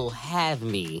guys will have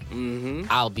me,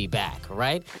 I'll be back,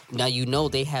 right? Now,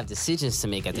 they have decisions to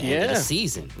make at the end of the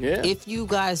season. Yeah. If you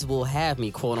guys will have me,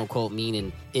 quote unquote,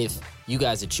 meaning if you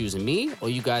guys are choosing me or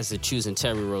you guys are choosing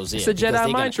Terry Rozier. It's a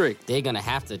Jedi mind trick. They're going to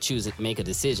have to make a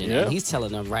decision. Yeah. And he's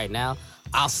telling them right now,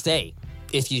 I'll stay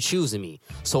if you're choosing me.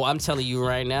 So I'm telling you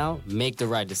right now, make the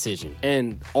right decision.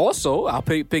 And also, I'll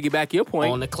piggyback your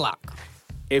point. On the clock.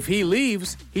 If he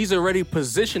leaves, he's already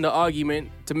positioned the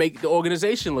argument to make the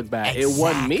organization look bad. Exactly. It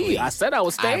wasn't me. I said I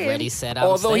was staying. I already said I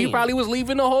was Although staying. he probably was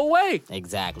leaving the whole way.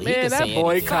 Exactly. Man, that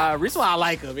boy anything. Kyrie. That's why I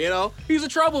like him, He's a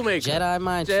troublemaker.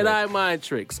 Jedi mind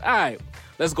tricks. All right,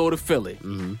 let's go to Philly.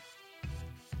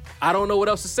 I don't know what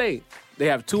else to say. They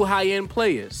have two high-end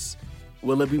players.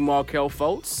 Will it be Markelle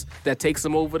Fultz that takes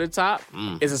them over the top?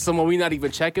 Is it someone we're not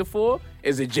even checking for?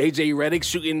 Is it J.J. Redick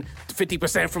shooting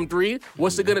 50% from three?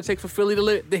 What's it going to take for Philly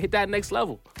to hit that next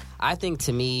level? I think,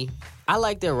 to me, I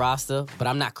like their roster, but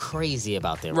I'm not crazy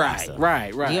about their roster.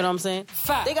 Right. You know what I'm saying?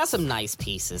 They got some nice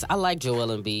pieces. I like Joel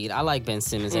Embiid. I like Ben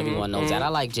Simmons. Everyone knows that. I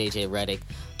like J.J. Redick.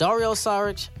 Dario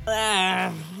Saric,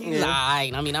 he's all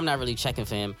right. I mean, I'm not really checking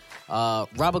for him.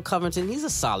 Robert Covington, he's a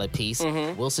solid piece.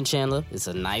 Wilson Chandler is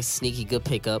a nice, sneaky, good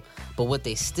pickup. But what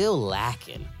they still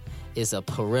lacking is a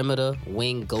perimeter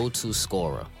wing go-to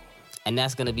scorer. And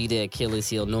that's going to be their Achilles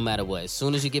heel no matter what. As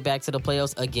soon as you get back to the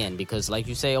playoffs, again, because like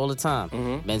you say all the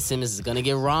time, Ben Simmons is going to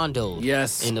get rondoed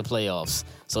in the playoffs.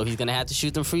 So he's going to have to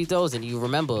shoot them free throws. And you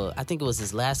remember, I think it was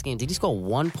his last game. Did he score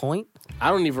 1 point? I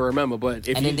don't even remember, but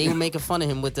then they were making fun of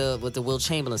him with the Will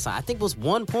Chamberlain sign. I think it was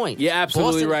 1 point. You're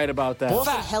absolutely right about that.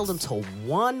 Boston held him to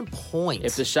 1 point.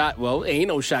 If the shot, ain't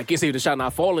no shot. Can't say if the shot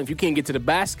not falling. If you can't get to the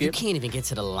basket, you can't even get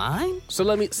to the line. So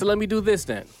let me do this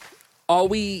then. Are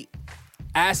we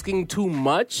asking too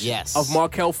much of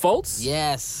Markelle Fultz?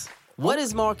 Yes. What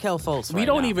is Markelle Fultz We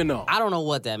don't even know. I don't know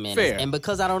what that man Fair. is. And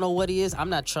because I don't know what he is, I'm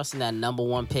not trusting that number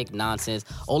 1 pick nonsense.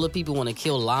 All the people want to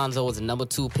kill Lonzo as a number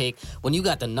 2 pick when you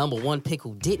got the number 1 pick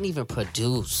who didn't even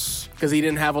produce. Because he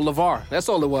didn't have a LeVar. That's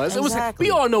all it was. Exactly.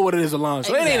 We all know what it is,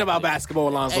 Alonzo. It ain't about basketball,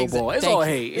 Alonzo ball. It's all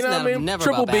hate. You know what I mean?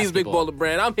 Triple B's Big Baller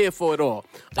Brand. I'm here for it all.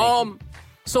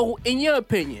 So, in your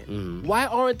opinion, why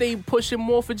aren't they pushing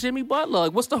more for Jimmy Butler?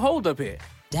 Like, what's the holdup here?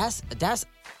 That's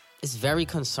it's very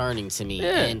concerning to me.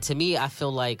 Yeah. And to me, I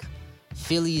feel like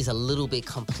Philly is a little bit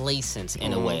complacent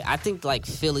in a way. I think like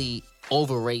Philly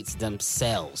overrates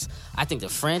themselves. I think the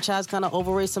franchise kind of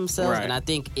overrates themselves, Right. and I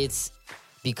think it's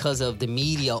because of the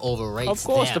media overrates Of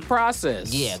course, them. the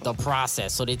process. Yeah, the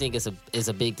process. So they think it's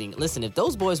a big thing. Listen, if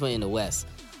those boys were in the West,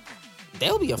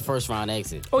 they'll be a first-round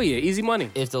exit. Oh, yeah, easy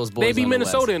money. If those boys They be are in the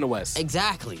Minnesota West. in the West.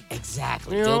 Exactly.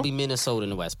 You know? They'll be Minnesota in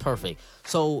the West. Perfect.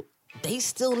 So they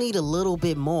still need a little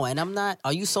bit more. And I'm not.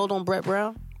 Are you sold on Brett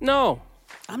Brown? No.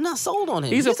 I'm not sold on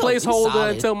him. He's a placeholder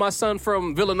solid. until my son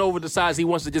from Villanova decides he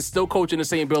wants to just still coach in the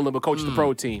same building but coach the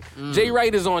pro team. Jay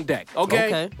Wright is on deck,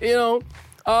 okay? You know,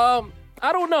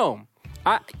 I don't know.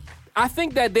 I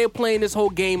think that they're playing this whole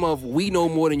game of we know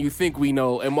more than you think we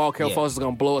know, and Markel Fultz is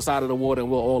going to blow us out of the water and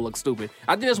we'll all look stupid.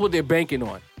 I think that's what they're banking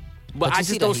on. But I you just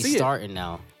see don't that see he's it. starting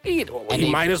now. He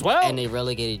they- might as well. And they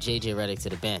relegated J.J. Redick to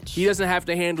the bench. He doesn't have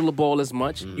to handle the ball as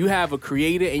much. You have a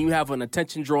creator and you have an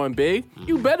attention-drawing big.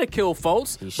 You better kill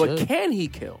Fultz. But should. can he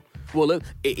kill? Well, look,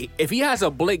 if he has a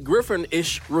Blake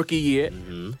Griffin-ish rookie year,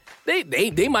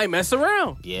 they might mess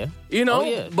around. Yeah. You know? Oh,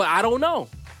 yeah. But I don't know.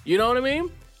 You know what I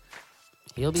mean?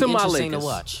 He'll be To my interesting Lakers. to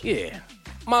watch. Yeah.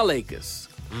 My Lakers.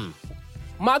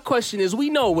 My question is, we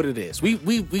know what it is.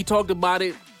 We talked about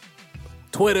it.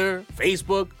 Twitter,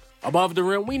 Facebook, Above the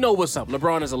Rim. We know what's up.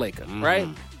 LeBron is a Laker, right?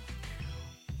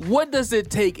 What does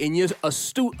it take, in your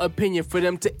astute opinion, for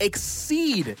them to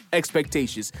exceed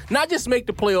expectations? Not just make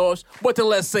the playoffs, but to,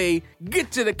 let's say,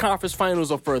 get to the conference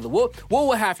finals or further. What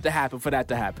would have to happen for that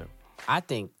to happen? I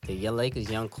think the Lakers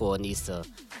young core needs to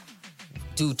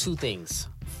do two things.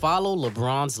 Follow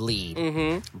LeBron's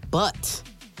lead, but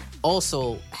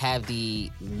also have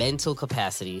the mental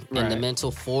capacity and the Right.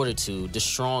 mental fortitude, the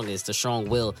strong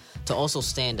will to also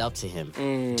stand up to him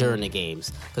during the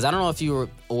games. Because I don't know if you were,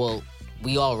 well,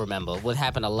 we all remember what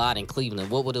happened a lot in Cleveland.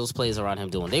 What were those players around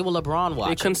him doing? They were LeBron They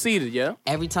watching. conceded, yeah?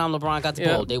 Every time LeBron got the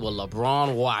Yeah. ball, they were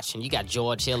LeBron watching. You got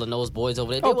George Hill and those boys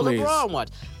over there. They Oh, were please. LeBron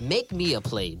watching. Make me a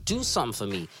play. Do something for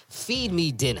me. Feed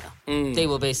me dinner. They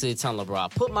were basically telling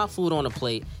LeBron, put my food on the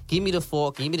plate. Give me the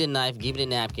fork. Give me the knife. Give me the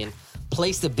napkin.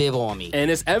 Place the bib on me. And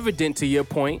it's evident to your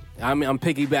point. I mean, I'm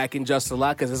piggybacking just a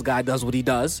lot because this guy does what he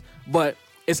does. But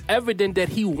it's evident that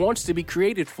he wants to be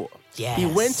created for. Yes. He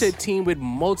went to a team with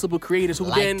multiple creators who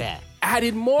Like then that.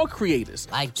 added more creators.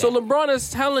 Like So that. LeBron is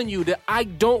telling you that I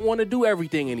don't want to do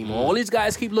everything anymore. All these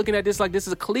guys keep looking at this like this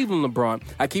is a Cleveland LeBron.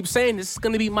 I keep saying this is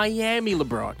going to be Miami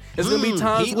LeBron. It's going to be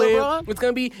times Heat where LeBron? it's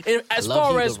going to be, and as love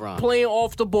far Heat as LeBron. playing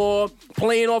off the ball,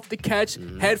 playing off the catch,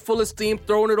 head full of steam,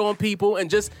 throwing it on people, and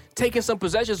just taking some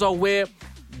possessions off where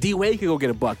D-Wade could go get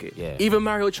a bucket. Yeah. Even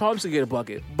Mario Chalmers could get a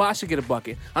bucket. Bosh could get a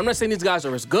bucket. I'm not saying these guys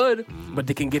are as good, but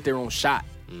they can get their own shot.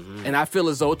 And I feel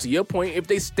as though, to your point, if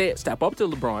they step up to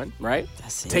LeBron, right?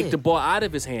 That's Take it. the ball out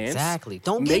of his hands. Exactly.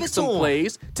 Don't give make it to some him.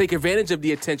 plays. Take advantage of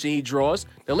the attention he draws.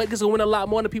 The Lakers will win a lot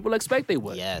more than people expect they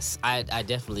would. Yes, I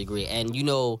definitely agree. And you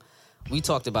know, we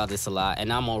talked about this a lot,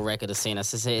 and I'm on record of saying, I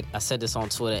said this on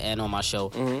Twitter and on my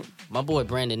show. My boy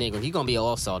Brandon Ingram, he's gonna be an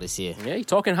all-star this year. Yeah, he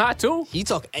talking hot too. He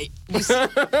talk. Hey, you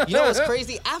know what's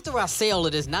crazy? After I say all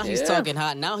of this, now he's Yeah. talking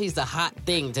hot. Now he's the hot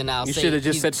thing to now You say. should have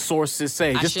just he's- said sources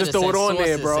say. Just should've throw it said on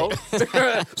there, bro.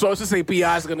 sources Sources say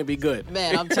P.I. is going to be good.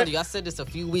 Man, I'm telling you, I said this a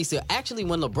few weeks ago. Actually,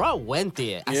 when LeBron went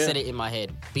there, I Yeah. said it in my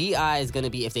head. B.I. is going to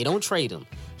be, if they don't trade him,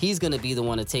 he's going to be the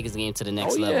one to take his game to the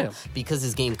next Oh, yeah. level because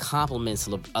his game complements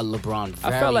LeBron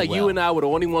very I felt like well. you and I were the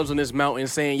only ones on this mountain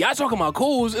saying, y'all talking about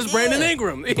Kuz, it's Brandon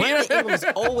Ingram. Brandon Ingram's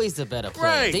always the better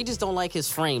player. Right. They just don't like his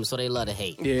frame, so they love to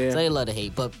hate. Yeah. So they love to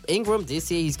hate. But Ingram,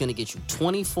 this year, he's going to get you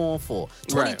 24-4.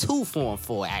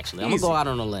 22-4, actually. I'm going Easy. to go out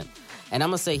on a limb. And I'm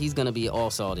going to say he's going to be an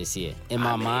all-star this year, in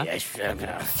my mind.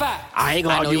 Fact. I ain't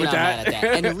going I to know argue you're with not mad that. at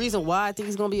that. And the reason why I think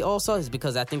he's going to be all-star is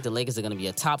because I think the Lakers are going to be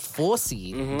a top 4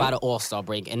 seed Mm-hmm. by the all-star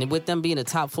break. And with them being a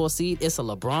top 4 seed, it's a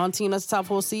LeBron team that's a top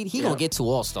 4 seed. He's going to get 2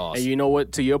 all-stars. And you know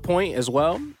what, to your point as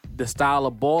well, the style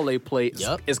of ball they play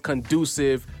Yup. is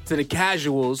conducive to the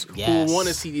casuals Yes. who want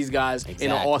to see these guys in an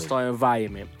Exactly. all-star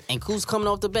environment. And Kuz coming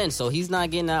off the bench, so he's not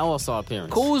getting that all-star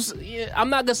appearance. Kuz, yeah, I'm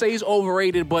not going to say he's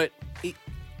overrated, but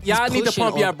y'all need to pushing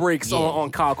pump your on- brakes yeah. on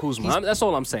Kyle Kuzma. That's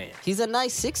all I'm saying. He's a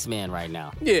nice 6-man right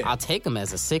now. Yeah. I'll take him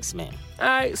as a 6-man. All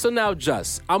right, so now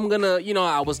I'm going to,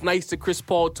 I was nice to Chris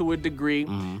Paul to a degree.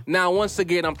 Now, once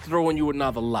again, I'm throwing you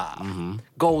another lob.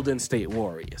 Golden State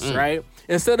Warriors, right?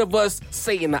 Instead of us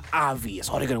saying the obvious,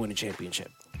 they're going to win the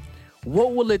championship.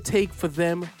 What will it take for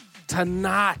them to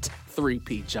not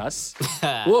three-peat, Just?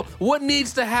 Well, what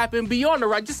needs to happen beyond the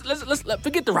Rockets? Let's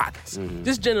forget the Rockets.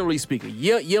 Just generally speaking,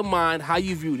 your mind, how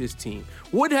you view this team.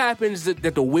 What happens that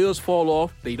the wheels fall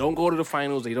off, they don't go to the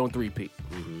finals, they don't three-peat?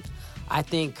 I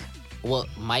think what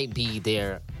might be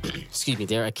their,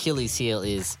 their Achilles heel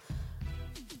is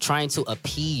trying to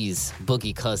appease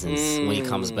Boogie Cousins when he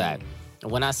comes back.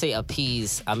 And when I say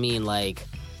appease, I mean like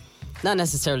not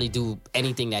necessarily do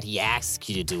anything that he asks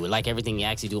you to do, like everything he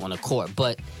asks you to do on the court.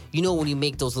 But you know when you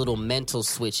make those little mental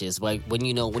switches, like when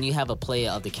you have a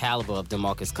player of the caliber of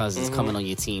DeMarcus Cousins coming on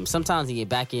your team, sometimes in your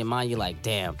back of your mind, you're like,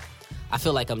 damn, I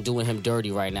feel like I'm doing him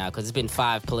dirty right now because it's been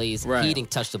 5 plays. Right. He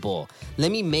didn't touch the ball. Let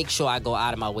me make sure I go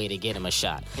out of my way to get him a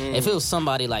shot. If it was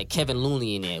somebody like Kevin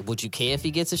Looney in there, would you care if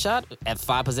he gets a shot? At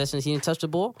 5 possessions, he didn't touch the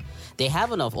ball? They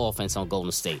have enough offense on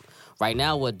Golden State. Right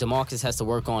now, what DeMarcus has to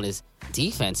work on is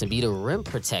defense and be the rim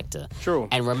protector. True.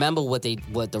 And remember what the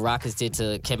Rockets did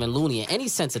to Kevin Looney in any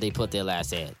center they put their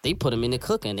last ad. They put him in the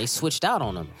cooker and they switched out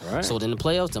on him. Right. So in the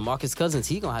playoffs, DeMarcus Cousins,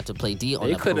 he gonna have to play D on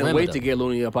They the perimeter. couldn't wait to get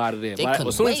Looney up out of there. They Right? couldn't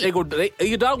As soon as wait.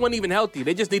 your dog wasn't even healthy.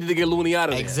 They just needed to get Looney out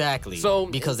of there. Exactly. So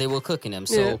because they were cooking him.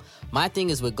 So Yeah. my thing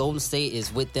is with Golden State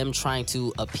is with them trying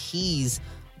to appease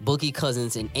Boogie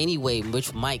Cousins in any way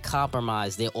which might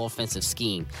compromise their offensive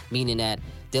scheme, meaning that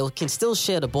they can still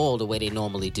share the ball the way they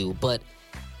normally do, but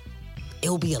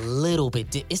it'll be a little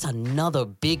bit. It's another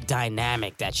big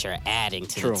dynamic that you're adding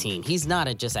to True. the team. He's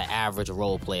not just an average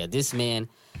role player. This man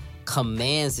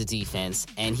commands the defense,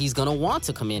 and he's going to want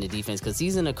to command the defense because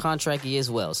he's in a contract year as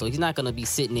well. So he's not going to be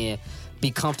sitting there,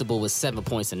 be comfortable with 7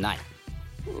 points a night.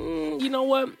 You know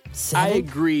what? 7? I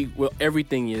agree with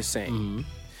everything you're saying.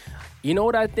 You know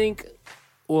what I think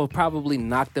will probably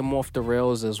knock them off the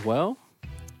rails as well?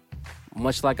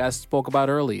 Much like I spoke about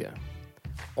earlier.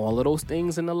 All of those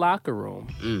things in the locker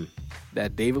room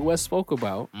that David West spoke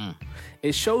about,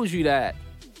 it shows you that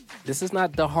this is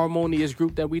not the harmonious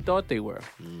group that we thought they were.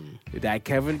 That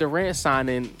Kevin Durant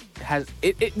signing has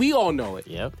it. We all know it.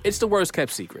 Yep. It's the worst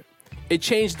kept secret. It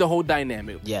changed the whole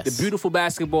dynamic. Yes. The beautiful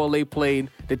basketball they played,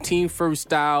 the team first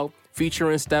style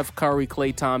featuring Steph Curry,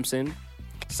 Klay Thompson.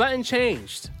 Something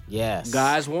changed. Yes.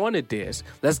 Guys wanted this.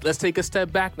 Let's take a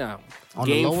step back now. On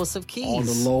the lowest of keys. On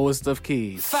the lowest of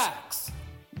keys. Facts.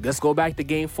 Let's go back to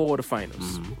Game 4 of the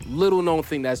Finals. Little known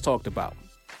thing that's talked about.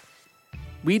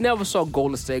 We never saw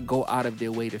Golden State go out of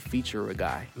their way to feature a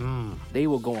guy. They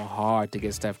were going hard to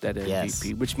get Steph that MVP,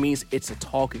 Yes. which means it's a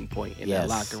talking point in that Yes.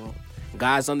 locker room.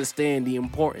 Guys understand the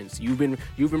importance. You've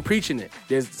been preaching it.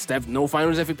 There's Steph, no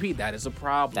Finals MVP. That is a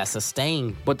problem. That's a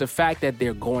stain. But the fact that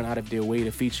they're going out of their way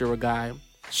to feature a guy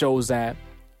shows that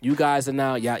you guys are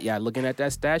now, y'all looking at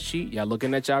that stat sheet, y'all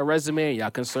looking at y'all resume, y'all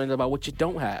concerned about what you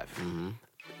don't have.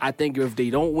 I think if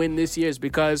they don't win this year, it's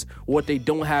because what they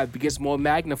don't have gets more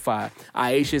magnified.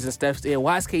 Aisha's and Steph's there.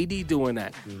 Why is KD doing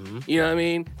that? You know what I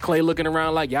mean? Clay looking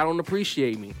around like, y'all don't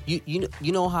appreciate me. You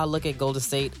know how I look at Golden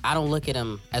State? I don't look at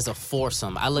them as a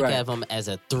foursome. I look Right. at them as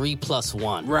a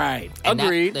 3+1. Right. And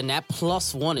Agreed. That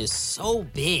 +1 is so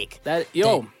big.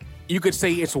 You could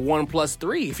say it's 1 +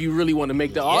 3 if you really want to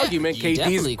make the argument. you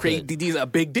definitely could. KD's a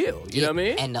big deal. You know what I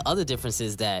mean? And the other difference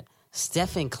is that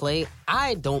Steph and Klay,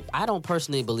 I don't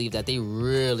personally believe that they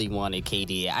really wanted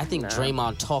KD. I think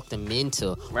Draymond talked them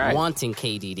into wanting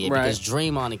KD there because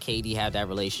Draymond and KD have that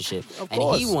relationship. And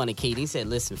he wanted KD. He said,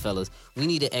 listen, fellas, we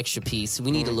need an extra piece.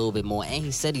 We need a little bit more. And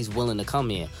he said he's willing to come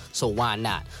here. So why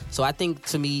not? So I think,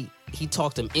 to me, he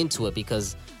talked them into it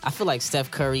because I feel like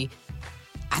Steph Curry,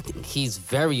 I think he's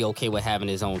very okay with having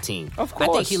his own team. Of course.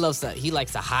 I think he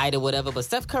likes to hide or whatever, but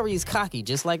Steph Curry is cocky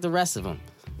just like the rest of them.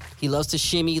 He loves to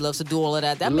shimmy. He loves to do all of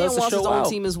that. That man wants his own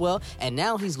team as well. And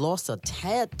now he's lost a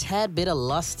tad bit of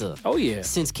luster. Oh, yeah.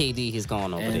 Since KD has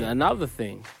gone over And there. another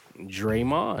thing,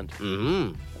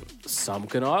 Draymond. Some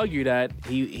can argue that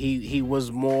he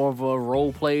was more of a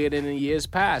role player than in years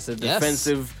past. The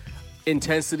defensive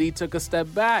intensity took a step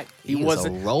back. He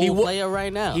wasn't a role player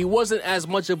right now. He wasn't as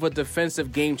much of a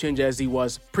defensive game changer as he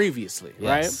was previously,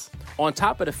 Yes. right? On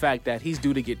top of the fact that he's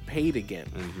due to get paid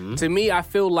again. To me, I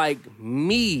feel like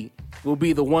me will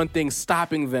be the one thing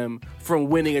stopping them from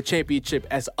winning a championship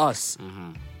as us.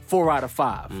 4 out of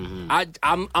 5.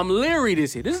 I'm leery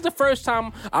this year. This is the first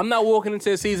time I'm not walking into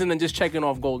the season and just checking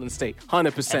off Golden State.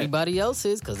 100%. Everybody else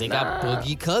is because they got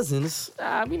Boogie Cousins.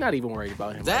 We're not even worried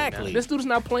about him. Exactly. Right now. This dude's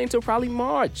not playing till probably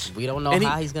March. We don't know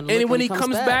how he's going to look. look when he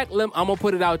comes back, I'm going to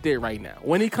put it out there right now.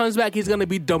 When he comes back, he's going to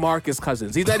be DeMarcus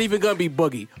Cousins. He's not even going to be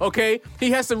Boogie, okay?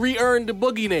 He has to re-earn the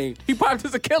Boogie name. He popped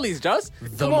his Achilles, just.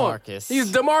 Come on. DeMarcus.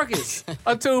 He's DeMarcus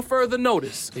until further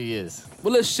notice. He is.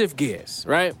 Well, let's shift gears,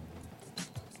 right?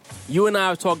 You and I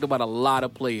have talked about a lot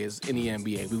of players in the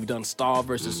NBA. We've done star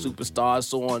versus superstar,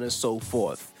 so on and so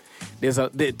forth.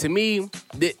 To me,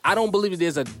 I don't believe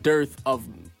there's a dearth of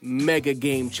mega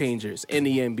game changers in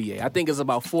the NBA. I think it's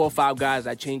about 4 or 5 guys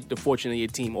that change the fortune of your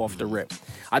team off the rip.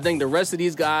 I think the rest of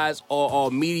these guys are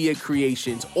media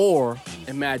creations or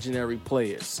imaginary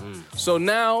players. So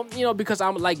now, because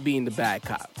I'm like being the bad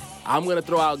cop, I'm going to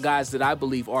throw out guys that I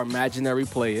believe are imaginary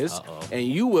players, and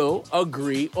you will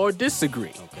agree or disagree.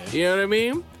 Okay. You know what I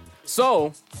mean?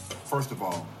 So, First of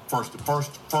all, first of all.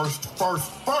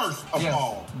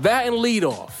 That and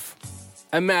leadoff,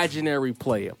 imaginary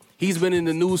player. He's been in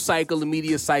the news cycle, the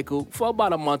media cycle, for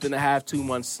about a month and a half, 2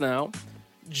 months now.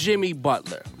 Jimmy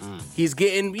Butler. He's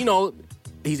getting,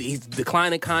 he's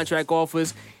declining contract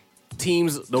offers.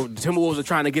 Teams, the Timberwolves are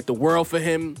trying to get the world for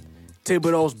him.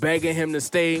 Thibodeau's begging him to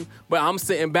stay. But I'm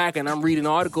sitting back and I'm reading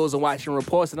articles and watching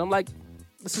reports, and I'm like,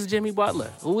 this is Jimmy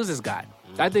Butler. Who is this guy?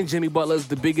 I think Jimmy Butler is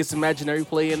the biggest imaginary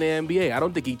player in the NBA. I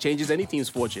don't think he changes any team's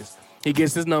fortunes. He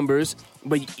gets his numbers,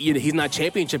 but he's not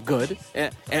championship good.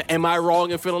 Am I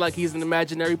wrong in feeling like he's an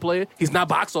imaginary player? He's not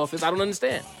box office. I don't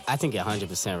understand. I think you're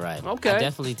 100% right. Okay. I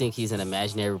definitely think he's an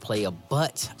imaginary player,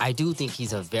 but I do think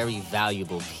he's a very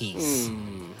valuable piece.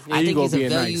 I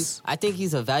think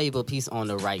he's a valuable piece on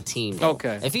the right team, though.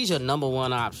 Okay. If he's your number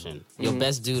one option, your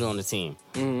best dude on the team,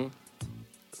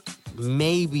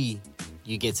 maybe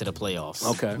you get to the playoffs.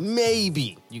 Okay.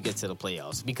 Maybe you get to the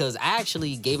playoffs. Because I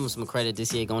actually gave him some credit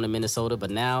this year going to Minnesota, but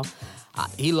now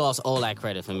he lost all that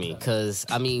credit for me. Because,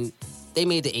 they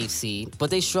made the 8th seed,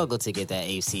 but they struggled to get that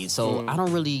 8th seed. So I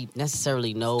don't really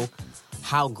necessarily know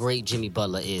how great Jimmy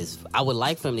Butler is. I would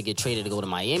like for him to get traded to go to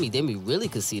Miami. Then we really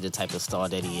could see the type of star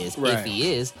that he is, if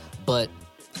he is. But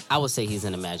I would say he's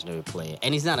an imaginary player.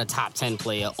 And he's not a top 10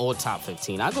 player or top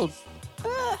 15. I go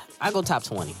top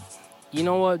 20. You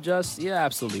know what, Just? You're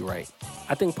absolutely right.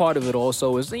 I think part of it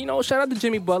also is, shout out to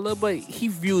Jimmy Butler, but he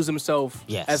views himself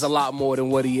as a lot more than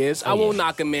what he is. I won't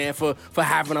knock a man for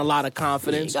having a lot of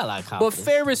confidence. Yeah, you got a lot of confidence.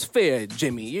 But fair is fair,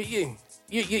 Jimmy.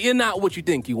 You're not what you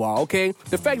think you are, okay?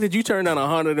 The fact that you turned down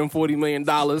 $140 million,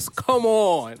 come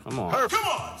on. Come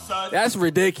on, son. That's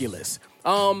ridiculous.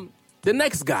 The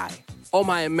next guy on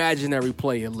my imaginary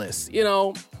player list,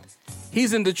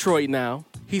 he's in Detroit now.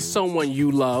 He's someone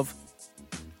you love.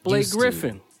 Blake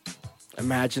Griffin,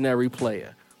 imaginary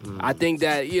player. I think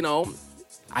that,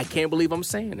 I can't believe I'm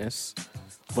saying this,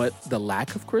 but the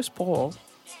lack of Chris Paul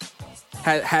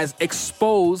has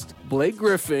exposed Blake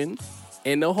Griffin,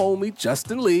 and the homie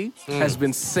Justin Lee has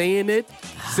been saying it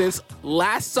since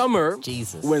last summer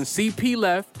when CP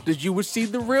left, that you would see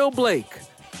the real Blake.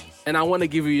 And I want to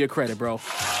give you your credit, bro.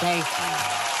 Thank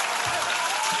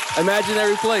you.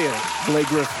 Imaginary player, Blake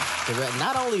Griffin.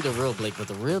 Not only the real Blake, but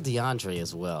the real DeAndre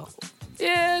as well.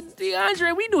 Yeah,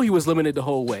 DeAndre, we knew he was limited the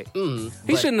whole way.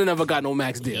 He shouldn't have never got no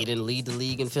max deal. He didn't lead the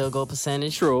league in field goal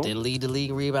percentage. True. Didn't lead the league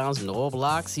in rebounds, nor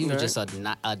blocks. He was just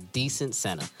a decent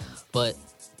center. But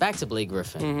back to Blake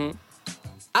Griffin.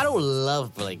 I don't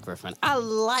love Blake Griffin. I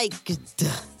liked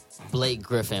Blake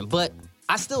Griffin, but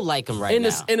I still like him now.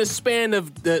 In the span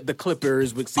of the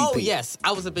Clippers with CP. Oh, yes.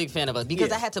 I was a big fan of it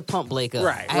because I had to pump Blake up.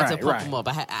 Right, I had to pump him up.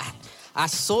 I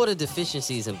saw the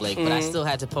deficiencies in Blake, but I still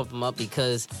had to pump him up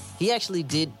because he actually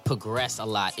did progress a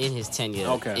lot in his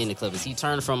tenure in the Clippers. He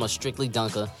turned from a strictly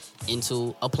dunker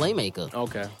into a playmaker.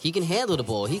 Okay. He can handle the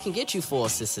ball. He can get you 4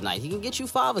 assists a night. He can get you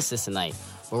 5 assists a night.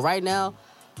 But right now,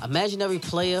 imaginary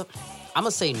player, I'm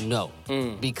going to say no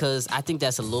because I think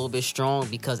that's a little bit strong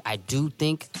because I do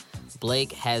think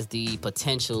Blake has the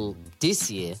potential this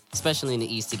year, especially in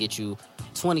the East, to get you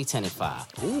 20, 10, and 5.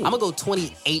 I'm going to go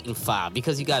 28 and 5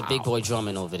 because you got Big Boy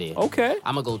Drummond over there. Okay.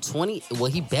 I'm going to go 20.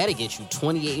 Well, he better get you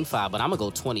 28 and 5, but I'm going to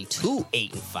go 22,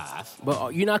 8 and 5.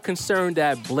 But you're not concerned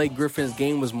that Blake Griffin's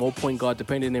game was more point guard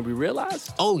dependent than we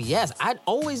realized? Oh, yes. I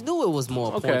always knew it was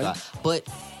more point guard. But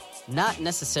not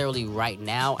necessarily right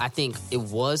now. I think it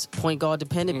was point guard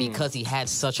dependent because he had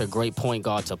such a great point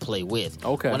guard to play with.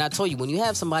 Okay. When I told you, when you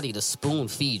have somebody to spoon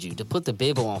feed you, to put the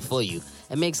bibble on for you,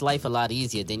 it makes life a lot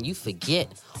easier. Then you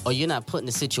forget, or you're not put in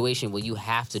a situation where you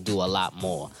have to do a lot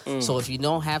more. So if you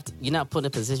don't have to, you're not put in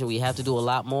a position where you have to do a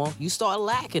lot more, you start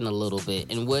lacking a little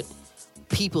bit in what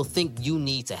people think you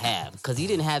need to have, because he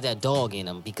didn't have that dog in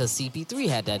him because CP3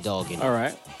 had that dog in him. All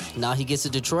right. Now he gets to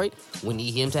Detroit, we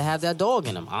need him to have that dog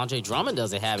in him. Andre Drummond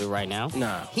doesn't have it right now.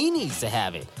 Nah. He needs to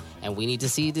have it. And we need to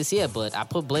see it this year. But I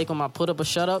put Blake on my put up or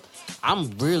shut up.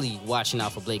 I'm really watching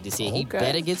out for Blake this year.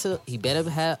 Okay. He better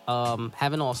have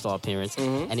an All-Star appearance,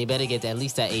 and he better get at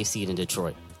least that 8th seed in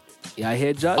Detroit. Yeah, I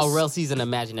hear Just. Or else he's an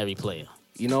imaginary player.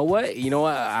 You know what?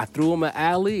 I threw him an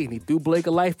alley, and he threw Blake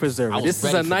a life preserver. This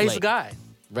is a nice guy.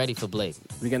 Ready for Blake.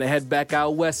 We're going to head back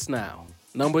out west now.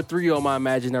 Number 3 on my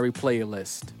imaginary player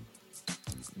list,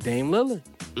 Dame Lillard.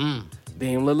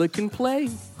 Dame Lillard can play.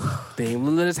 Dame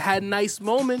Lillard has had nice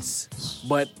moments,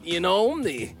 but, you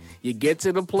get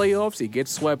to the playoffs, you get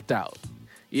swept out.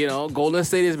 Golden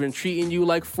State has been treating you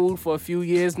like food for a few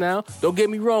years now. Don't get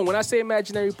me wrong. When I say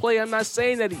imaginary player, I'm not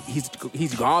saying that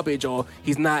he's garbage or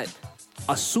he's not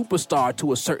a superstar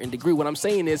to a certain degree. What I'm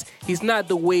saying is he's not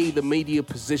the way the media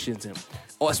positions him,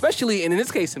 or especially, and in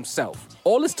this case, himself.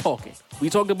 All this talking.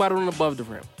 We talked about it on Above the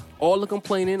Rim. All the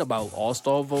complaining about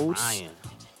all-star votes,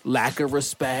 lack of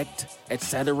respect, et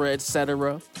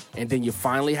cetera, and then you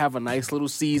finally have a nice little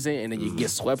season, and then you get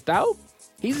swept out.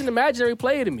 He's an imaginary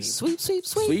player to me. Sweep.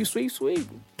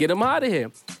 Get him out of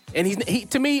here. And he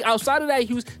to me, outside of that,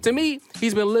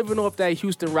 he's been living off that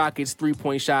Houston Rockets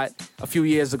 3-point shot a few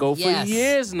years ago for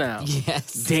years now.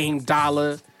 Yes. Dame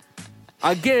Dollar.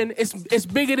 Again, it's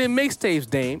bigger than mixtapes,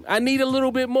 Dame. I need a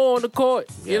little bit more on the court.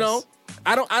 Yes.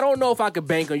 I don't know if I could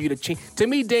bank on you to change. To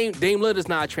me, Dame Lillard is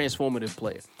not a transformative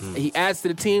player. He adds to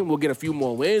the team. We'll get a few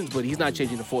more wins, but he's not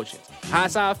changing the fortunes.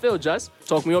 That's how I feel, Just.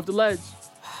 Talk me off the ledge.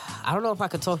 I don't know if I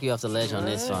could talk you off the ledge on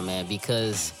this one, man,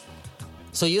 because...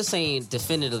 So you're saying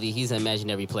definitively he's an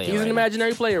imaginary player, He's right? an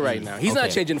imaginary player right now. He's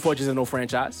not changing the fortunes of no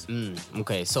franchise.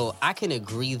 Okay, so I can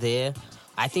agree there.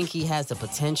 I think he has the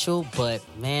potential, but,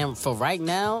 man, for right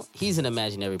now, he's an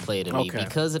imaginary player to me. Okay.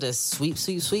 Because of the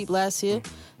sweep last year,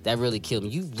 that really killed me.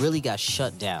 You really got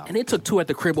shut down. And they took 2 at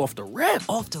the crib off the rip.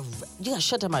 You got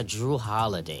shut down by Drew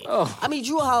Holiday. Oh. I mean,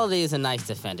 Drew Holiday is a nice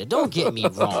defender. Don't get me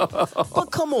wrong. But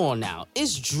come on now.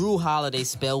 It's Drew Holiday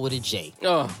spelled with a J.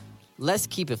 Oh. Let's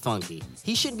keep it funky.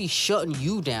 He shouldn't be shutting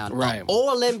you down. Right. An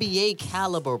all-NBA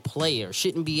caliber player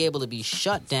shouldn't be able to be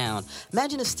shut down.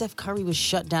 Imagine if Steph Curry was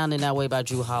shut down in that way by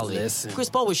Drew Holiday. Listen. Chris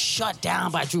Paul was shut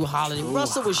down by Drew Holiday.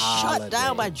 Russell was shut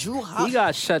down by Drew Holiday. He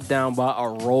got shut down by a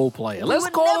role player. We Let's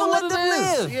would call never it let what them it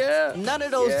is. live. Yeah. None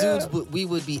of those dudes we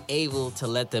would be able to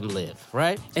let them live,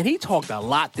 right? And he talked a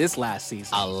lot this last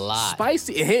season. A lot.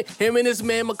 Spicy. Him and his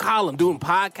man McCollum doing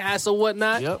podcasts or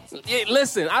whatnot. Yep. Yeah,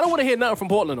 listen, I don't want to hear nothing from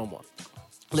Portland no more.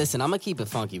 Listen, I'm going to keep it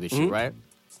funky with you, right?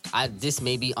 This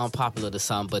may be unpopular to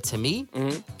some, but to me,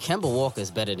 Kemba Walker is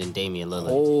better than Damian Lillard.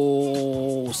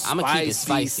 Oh, I'm going to keep it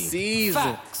spicy. Season.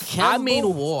 Facts.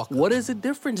 Kemba Walker. What is the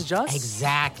difference, Just?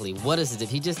 Exactly. What is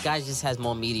it? Guy just has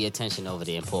more media attention over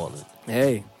there in Portland.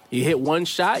 Hey, you hit one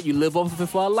shot, you live off of it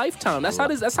for a lifetime. That's how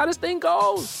this thing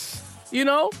goes.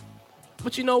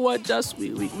 But you know what, Just?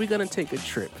 We're going to take a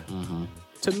trip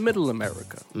to Middle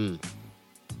America.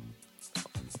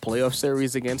 Playoff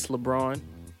series against LeBron,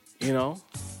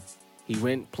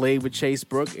 he played with Chase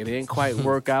Brook. It didn't quite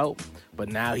work out, but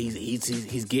now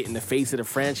he's getting the face of the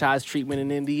franchise treatment in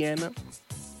Indiana.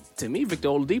 To me, Victor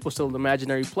Oladipo's still an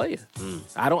imaginary player.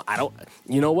 I don't.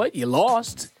 You know what? You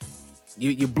lost.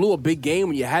 You blew a big game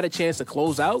when you had a chance to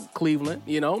close out Cleveland.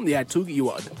 You had 2.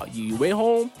 You went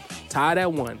home, tied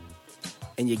at 1.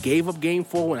 And you gave up Game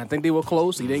 4 when I think they were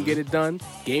close. You didn't get it done.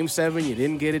 Game 7, you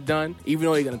didn't get it done. Even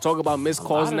though you're going to talk about missed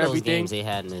calls and everything. Games they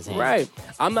had in his hand. Right.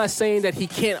 I'm not saying that he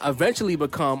can't eventually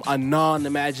become a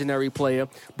non-imaginary player,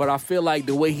 but I feel like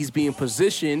the way he's being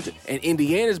positioned and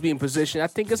Indiana's being positioned, I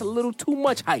think it's a little too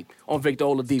much hype on Victor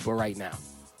Oladipo right now.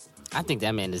 I think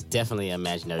that man is definitely an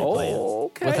imaginary player.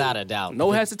 Okay. Without a doubt.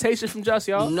 No hesitation from Just,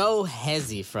 y'all. No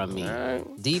hezzy from me. Right.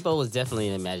 Depot is definitely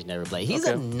an imaginary player. He's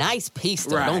a nice piece,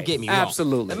 though. Right. Don't get me wrong.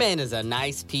 Absolutely. The man is a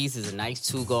nice piece. He's a nice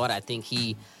 2-guard. I think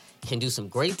he can do some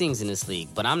great things in this league,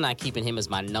 but I'm not keeping him as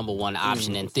my number 1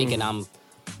 option and thinking I'm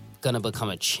going to become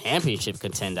a championship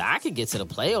contender. I could get to the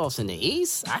playoffs in the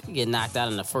East. I could get knocked out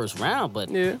in the first round,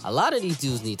 but a lot of these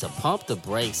dudes need to pump the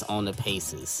brakes on the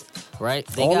Pacers, right?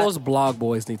 Those blog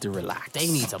boys need to relax. They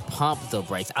need to pump the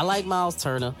brakes. I like Miles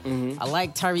Turner. I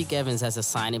like Tyreek Evans as a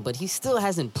signing, but he still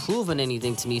hasn't proven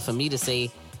anything to me for me to say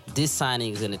this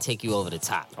signing is going to take you over the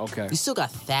top. Okay. You still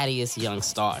got Thaddeus Young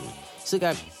starting. You still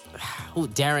got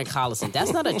Darren Collison.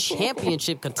 That's not a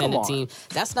championship contender team.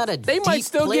 That's not a They might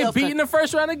still get beat in the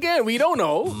first round again. We don't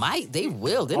know. They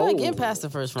will. They're not getting past the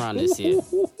first round this year.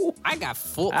 I got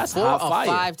 4 or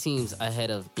 5 teams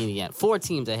ahead of Indiana. 4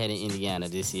 teams ahead of Indiana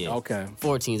this year. Okay.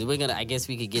 4 teams. I guess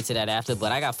we could get to that after,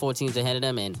 but I got 4 teams ahead of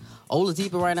them. And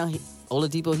Oladipo right now,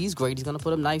 he's great. He's going to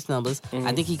put up nice numbers.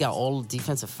 I think he got all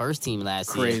defensive first team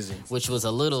last year, which was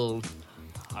a little...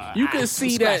 You can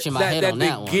see that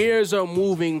the gears are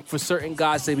moving for certain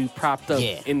guys to be propped up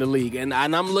in the league. And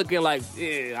I'm looking like,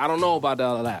 I don't know about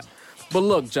all of that. But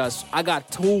look, Just, I got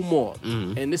 2 more.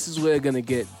 And this is where it's going to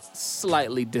get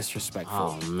slightly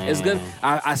disrespectful. Oh, man.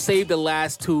 I saved the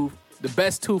last 2, the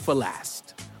best 2 for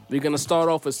last. We're going to start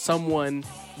off with someone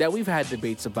that we've had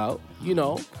debates about,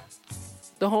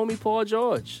 the homie Paul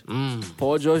George.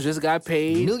 Paul George just got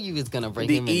paid. Knew you was gonna bring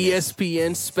The him in. This.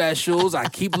 ESPN specials. I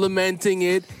keep lamenting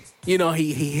it. You know,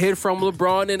 he hid from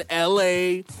LeBron in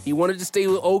L.A. He wanted to stay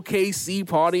with OKC,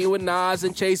 partying with Nas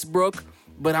and Chase Brook.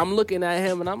 But I'm looking at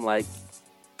him and I'm like,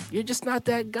 you're just not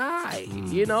that guy.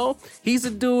 You know? He's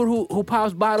a dude who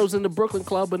pops bottles in the Brooklyn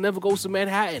Club but never goes to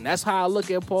Manhattan. That's how I look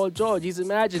at Paul George. He's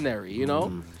imaginary, you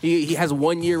know? He has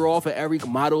 1 year off at every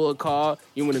model of car.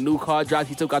 When a new car drops,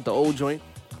 he took out the old joint.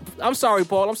 I'm sorry,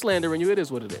 Paul. I'm slandering you. It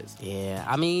is what it is. Yeah,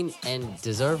 I mean, and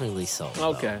deservingly so.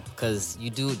 Okay. Because you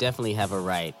do definitely have a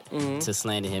right to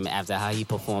slander him after how he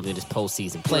performed in this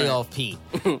postseason. Playoff P.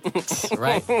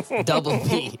 Right? Double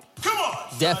P. Come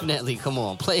on! Definitely, come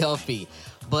on. Playoff P.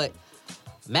 But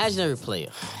imaginary player,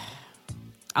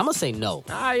 I'm going to say no.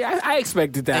 I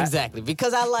expected that. Exactly,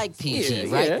 because I like PG,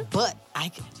 Yeah, right? yeah. But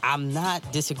I'm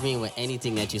not disagreeing with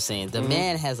anything that you're saying. The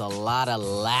man has a lot of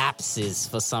lapses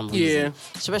for some reason. Yeah.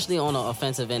 Especially on the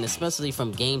offensive end, especially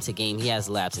from game to game, he has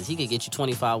lapses. He could get you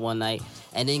 25 one night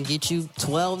and then get you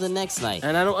 12 the next night.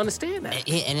 And I don't understand that.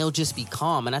 And it'll just be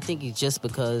calm. And I think it's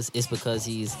because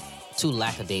he's too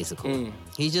lackadaisical.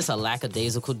 He's just a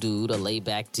lackadaisical dude, a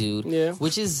laid-back dude, Yeah.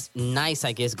 which is nice,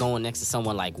 I guess, going next to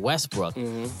someone like Westbrook.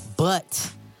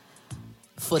 But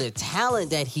for the talent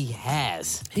that he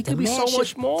has, He could be so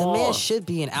much more. The man should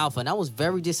be an alpha. And I was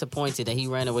very disappointed that he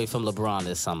ran away from LeBron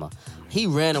this summer. He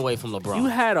ran away from LeBron. You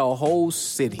had a whole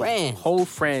city, Brand. whole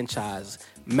franchise,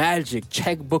 Magic,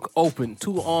 checkbook open,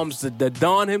 two arms, the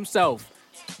Don himself.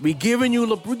 We're giving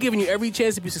you every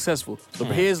chance to be successful. But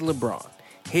here's LeBron.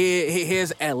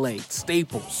 Here's LA,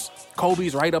 Staples.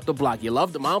 Kobe's right up the block. You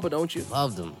love the Mamba, don't you?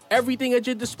 Loved him. Everything at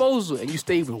your disposal, and you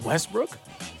stayed with Westbrook?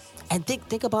 And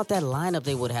think about that lineup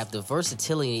they would have, the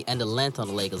versatility and the length on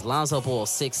the Lakers. Lonzo Ball,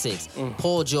 6'6".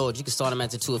 Paul George, you can start him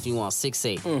at the 2 if you want,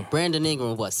 6'8". Brandon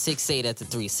Ingram, 6'8" at the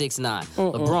 3, 6'9".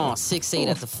 LeBron, 6'8"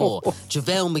 at the 4.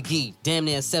 JaVale McGee, damn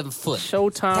near 7 foot.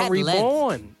 Showtime That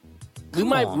reborn. We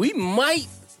might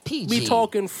PG. be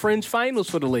talking fringe finals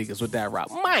for the Lakers with that route.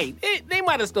 They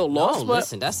might have still lost, No, but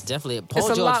listen, that's definitely it. Paul it's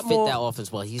a George lot fit more- that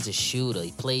offense well. He's a shooter.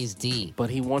 He plays D.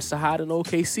 But he wants to hide in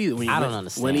OKC. I don't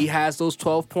understand. When he has those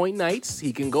 12-point nights,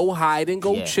 he can go hide and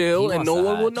go Yeah, chill, he and wants no to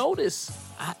one hide. will notice.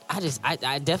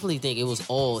 I definitely think it was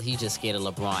all he just scared of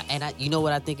LeBron. And you know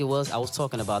what I think it was? I was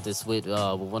talking about this with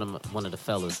one of the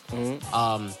fellas.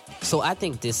 So I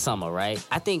think this summer, right?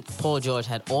 I think Paul George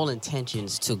had all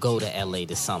intentions to go to LA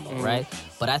this summer, right?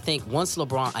 But I think once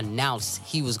LeBron announced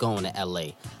he was going to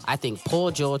LA, I think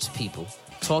Paul George's people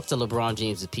talked to LeBron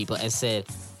James' people and said,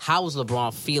 how is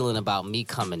LeBron feeling about me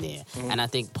coming there? And I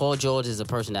think Paul George is a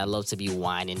person that loves to be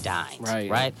wine and dined,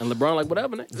 right? And LeBron like,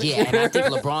 whatever. Nigga. Yeah, and I think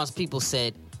LeBron's people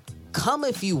said, come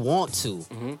if you want to,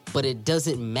 but it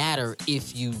doesn't matter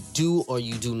if you do or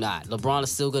you do not. LeBron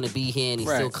is still going to be here, and he's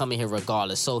still coming here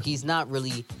regardless. So he's not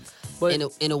really, But-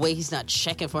 in a way, he's not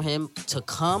checking for him to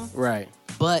come. Right.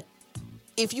 But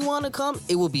if you want to come,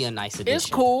 it will be a nice addition. It's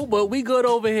cool, but we good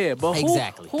over here. But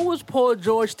Exactly. who is Paul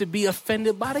George to be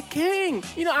offended by the king?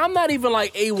 You know, I'm not even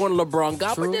like A1 LeBron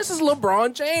guy, True. but this is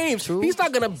LeBron James. True. He's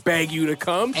not going to beg you to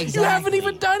come. You Exactly. haven't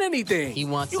even done anything. He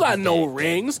wants You to got be no back.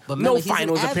 rings, But no remember, he's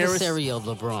finals an appearance. adversary of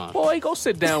LeBron. Boy, go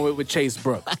sit down with Chase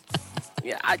Brook.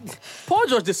 Yeah, Paul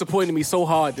George disappointed me so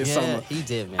hard this Yeah, summer. he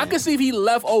did, man. I could see if he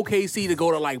left OKC to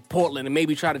go to like Portland and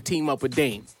maybe try to team up with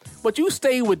Dame. But you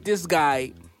stay with this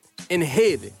guy and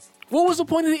hid. What was the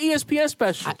point of the ESPN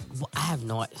special? I have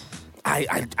no.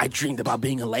 I dreamed about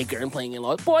being a Laker and playing in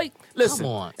Los. Boy, listen,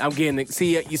 Come on. I'm getting it.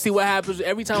 See, you see what happens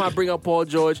every time I bring up Paul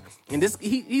George, and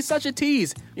he's such a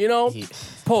tease, you know.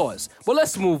 Pause. But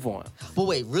let's move on. But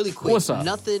wait, really quick. What's up?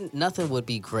 Nothing would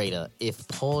be greater if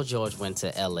Paul George went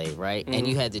to LA, right? And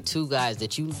you had the two guys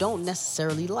that you don't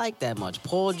necessarily like that much,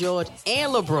 Paul George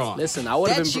and LeBron. Listen, I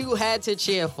would've that been- you had to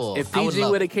cheer for. If I would PG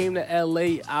love would it. have came to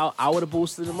LA, I would have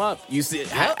boosted him up. You see,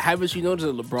 haven't you noticed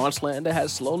that LeBron slander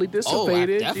has slowly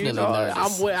dissipated? definitely noticed.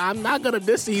 I'm not gonna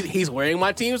diss. He's wearing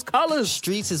my team's colors.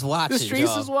 Streets is watching. The streets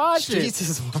y'all. is watching. Streets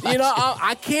is watching. You know,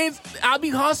 I can't. I'll be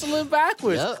hustling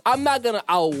backwards. Yep. I'm not gonna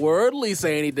outwardly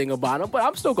say anything about him, but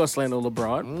I'm still gonna slander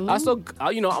LeBron.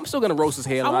 I'm still gonna roast his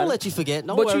hairline. I won't let you forget.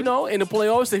 No But worries. you know, in the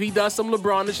playoffs, if he does some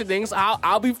LeBron-ish things,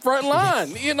 I'll be front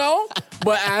line. You know.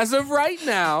 But as of right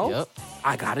now, Yep.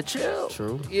 I gotta chill.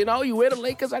 True. You know, you wear the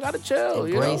Lakers, I gotta chill.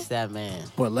 Embrace you know? that man.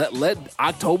 But let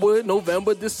October,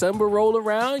 November, December roll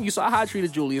around. You saw how I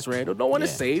treated Julius Randle. No one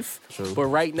is Yeah, safe. true. But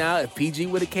right now, if PG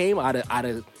would have came, I'd have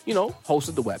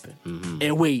hosted the weapon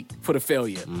and wait for the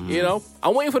failure. You know,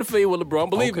 I'm waiting for the failure with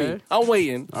LeBron. Believe me, Okay. I'm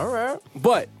waiting. All right.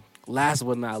 But last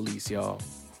but not least, y'all,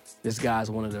 this guy's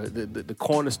one of the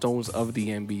cornerstones of the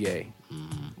NBA.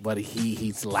 but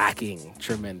he's lacking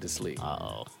tremendously.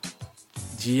 Uh-oh.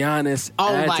 Giannis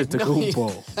my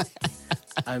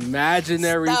Antetokounmpo,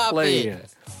 imaginary Stop player.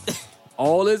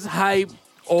 All his hype,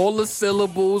 all the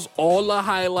syllables, all the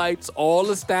highlights, all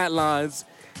the stat lines,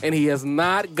 and he has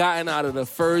not gotten out of the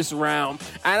first round.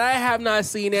 And I have not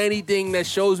seen anything that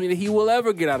shows me that he will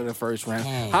ever get out of the first round.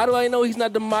 Dang. How do I know he's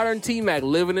not the modern T-Mac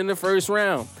living in the first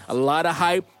round? A lot of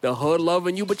hype, the hood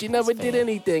loving you, but you never did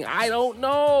anything. I don't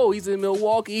know. He's in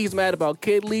Milwaukee. He's mad about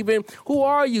Kid leaving. Who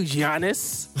are you,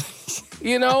 Giannis?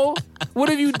 You know? What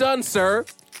have you done, sir?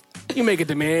 You making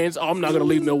demands. Oh, I'm not going to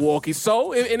leave Milwaukee.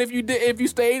 So, and if you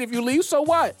stayed, if you leave, so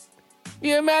what?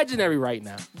 You're imaginary right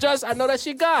now. I know that's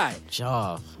your guy.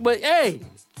 Job. But, hey,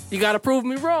 you got to prove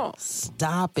me wrong.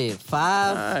 Stop it,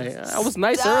 Five. I was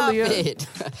nice Stop earlier. it.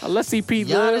 Let's see Pete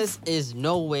live. Giannis is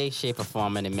no way, shape, or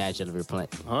form an imaginary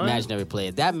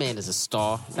player. That man is a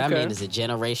star. That man is a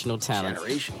generational talent.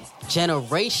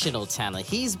 Generational talent.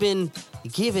 He's been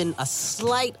given a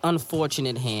slight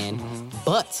unfortunate hand,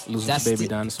 but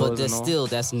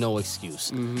that's no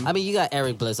excuse. I mean, you got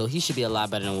Eric Bledsoe. He should be a lot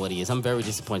better than what he is. I'm very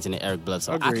disappointed in Eric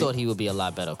Bledsoe. Agreed. I thought he would be a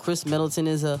lot better. Chris Middleton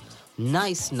is a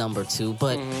nice number 2,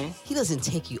 but he doesn't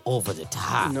take you over the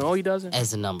top. No, he doesn't.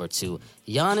 As a number 2.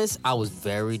 Giannis, I was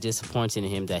very disappointed in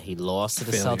him that he lost to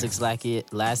the Celtics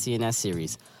last year in that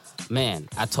series. Man,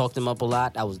 I talked him up a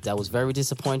lot. That was very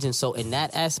disappointing. So in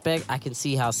that aspect, I can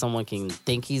see how someone can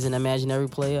think he's an imaginary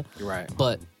player. You're right.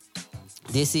 But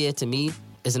this year, to me,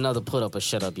 is another put up or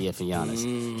shut up year for Giannis.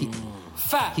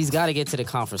 He's got to get to the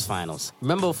conference finals.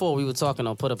 Remember before we were talking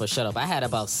on put up or shut up, I had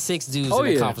about 6 dudes in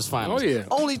the conference finals. Oh, yeah.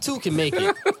 Only 2 can make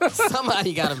it.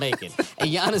 Somebody got to make it.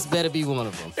 And Giannis better be one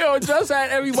of them. Yo, just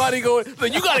had everybody going,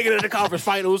 look, you got to get in the conference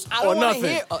finals I or don't want to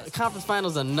nothing. hear conference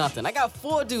finals or nothing. I got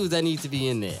 4 dudes that need to be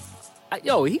in there.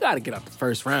 Yo, he got to get out the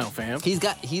first round, fam. He's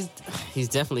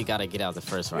definitely got to get out the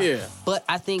first round. Yeah. But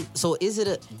I think, so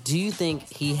do you think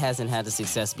he hasn't had the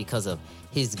success because of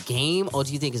his game, or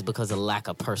do you think it's because of lack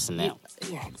of personnel?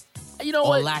 You know or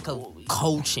what? lack of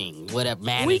coaching, whatever,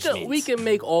 management? We can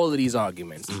make all of these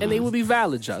arguments, and they will be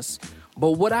valid, just.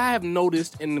 But what I have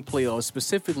noticed in the playoffs,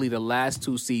 specifically the last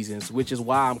 2 seasons, which is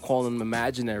why I'm calling them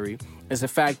imaginary, is the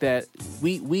fact that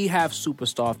we have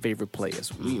superstar favorite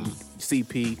players.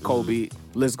 CP, Kobe,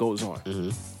 list goes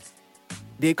on.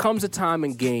 There comes a time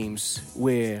in games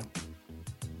where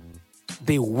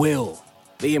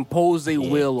they impose their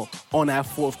will on that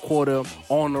fourth quarter,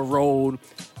 on the road.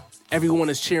 Everyone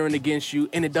is cheering against you,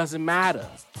 and it doesn't matter.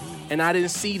 And I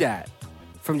didn't see that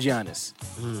from Giannis.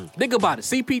 Think about it.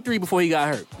 CP3 before he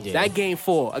got hurt. Yeah. That game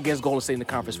 4 against Golden State in the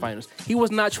conference finals. He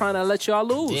was not trying to let y'all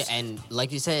lose. Yeah, and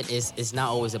like you said, it's not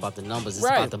always about the numbers. It's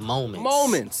about the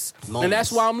moments. And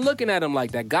that's why I'm looking at him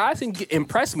like that. Guys can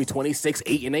impress me 26,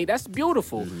 8, and 8. That's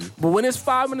beautiful. But when there's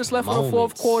 5 minutes left in the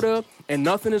fourth quarter and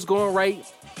nothing is going right,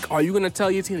 are you going to tell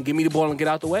your team to give me the ball and get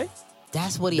out the way?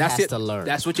 That's what he has to learn.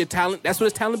 That's what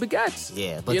his talent begets.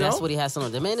 Yeah, but that's what he has to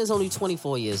learn. The man is only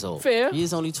 24 years old. Fair. He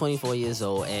is only 24 years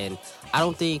old, and I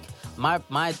don't think my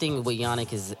thing with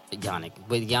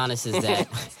Giannis is that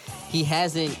he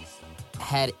hasn't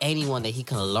had anyone that he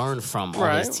can learn from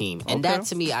on his team, and that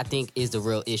to me I think is the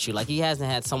real issue. Like, he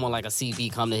hasn't had someone like a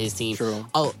CP come to his team. True.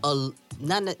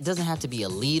 Doesn't have to be a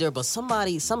leader, but some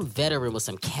veteran with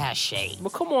some cachet.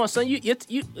 But come on, son,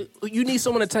 you need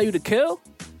someone to tell you to kill.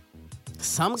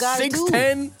 Some guys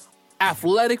 6'10",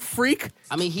 athletic freak.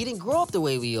 I mean, he didn't grow up the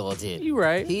way we all did. You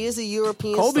right. He is a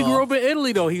European Kobe star. grew up in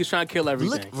Italy, though. He was trying to kill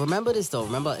everything. Look, remember this, though.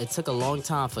 Remember, it took a long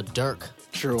time for Dirk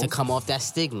to come off that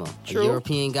stigma. True. A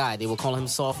European guy. They were calling him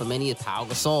soft for many years. Pau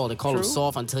Gasol. They called him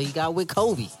soft until he got with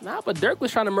Kobe. Nah, but Dirk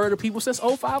was trying to murder people since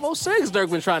 05, 06. Dirk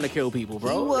been trying to kill people,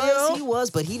 bro. He was,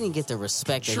 but he didn't get the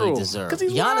respect that he deserved. Because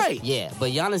he's right. Yeah,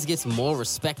 but Giannis gets more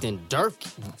respect than Dirk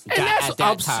got and that's at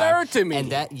that absurd time. To me.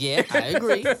 And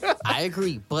I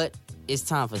agree. But it's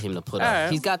time for him to put up.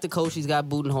 Right. He's got the coach. He's got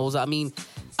Budenholzer. I mean,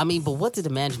 but what did the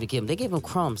management give him? They gave him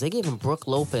crumbs. They gave him Brook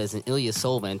Lopez and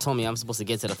Ilyasova and told me I'm supposed to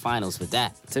get to the finals with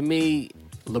that. To me,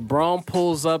 LeBron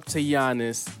pulls up to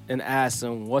Giannis and asks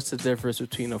him, what's the difference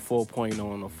between a 4.0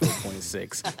 and a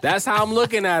 4.6? That's how I'm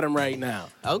looking at him right now.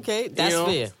 Okay, that's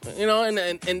fair.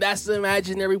 And that's the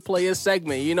imaginary player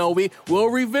segment. We'll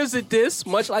revisit this,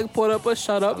 much like Put Up or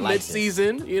Shut Up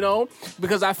mid-season,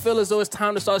 because I feel as though it's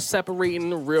time to start separating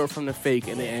the real from the fake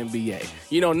in the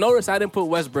NBA. Notice I didn't put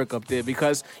Westbrook up there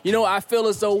because, I feel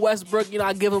as though Westbrook,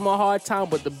 I give him a hard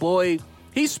time, but the boy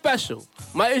He's special.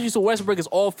 My issues with Westbrook is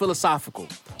all philosophical,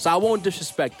 so I won't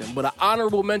disrespect him. But an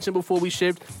honorable mention before we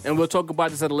shift, and we'll talk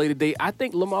about this at a later date. I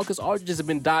think LaMarcus Aldridge has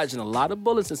been dodging a lot of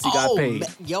bullets since he got paid.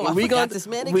 I forgot this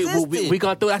man existed. We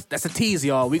gonna that's a tease,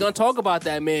 y'all. We gonna talk about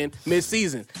that man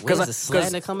mid-season. Where's the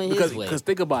slander coming his way? Because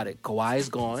think about it, Kawhi is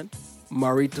gone.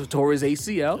 Murray tore his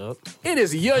ACL. Yep. It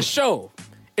is your show.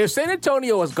 If San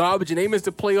Antonio is garbage and they miss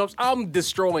the playoffs, I'm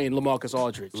destroying LaMarcus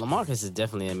Aldridge. LaMarcus is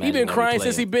definitely a man. He's been crying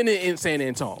since he's been in San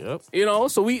Antonio. Yep. You know,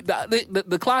 so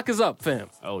the clock is up for him.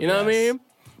 Oh, you know what I mean?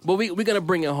 But we're going to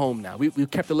bring it home now.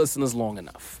 We've kept the listeners long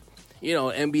enough. You know,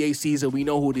 NBA season, we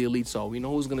know who the elites are. We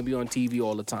know who's going to be on TV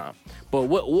all the time. But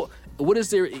what is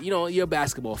there, you know, you're a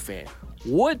basketball fan.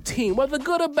 What team, whether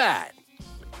good or bad,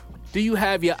 do you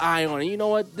have your eye on? And you know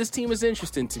what? This team is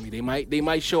interesting to me. They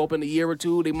might show up in a year or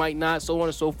two. They might not, so on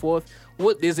and so forth.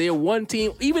 Is there one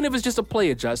team, even if it's just a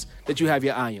player, Just, that you have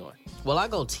your eye on? Well, I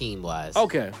go team-wise.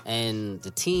 Okay. And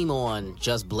the team on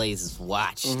Just Blaze's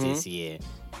watch this year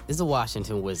is the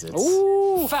Washington Wizards.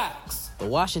 Ooh, facts. The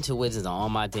Washington Wizards are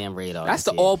on my damn radar. That's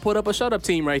the all put up a shut up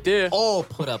team right there. All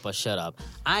put up a shut up.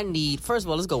 First of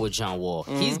all, let's go with John Wall.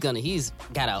 He's got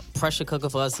a pressure cooker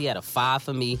for us. He had a 5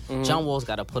 for me. John Wall's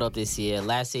got to put up this year.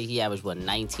 Last year he averaged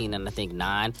 19 and I think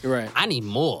 9. Right. I need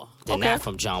more than that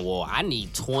from John Wall. I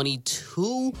need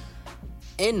 22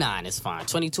 and 9 is fine.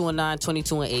 22 and 9,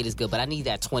 22 and 8 is good, but I need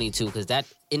that 22 because that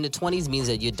in the 20s means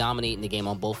that you're dominating the game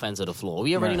on both ends of the floor.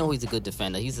 We already know he's a good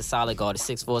defender. He's a solid guard,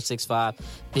 6'4", 6'5",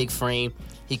 big frame.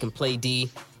 He can play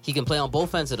D. He can play on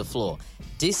both ends of the floor.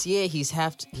 This year, he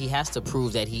has to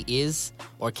prove that he is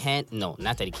or can't. No,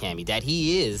 not that he can be. That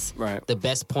he is the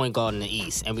best point guard in the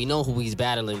East, and we know who he's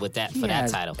battling with that for that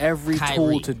title. Every Kyrie.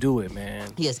 tool to do it,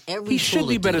 man. He has every. He should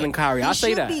be better than Kyrie. I'll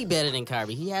say that. He should be better than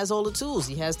Kyrie. He has all the tools.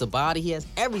 He has the body. He has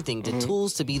everything. The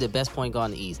tools to be the best point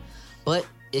guard in the East, but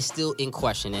it's still in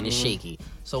question and it's shaky.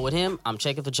 So with him, I'm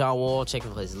checking for John Wall,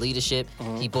 checking for his leadership.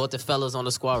 He brought the fellas on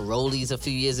the squad, Rollies, a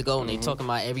few years ago, and they talking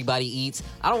about everybody eats.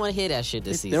 I don't want to hear that shit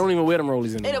this season. They don't even wear them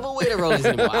Rollies anymore. They never wear the Rollies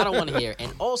anymore. I don't want to hear.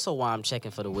 And also why I'm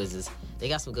checking for the Wizards, they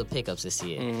got some good pickups this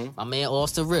year. My man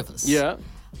Austin Rivers. Yeah.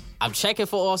 I'm checking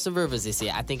for Austin Rivers this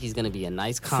year. I think he's going to be a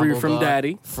nice combo Free from guard.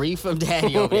 daddy. Free from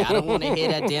daddy over there. I don't want to hear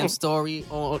that damn story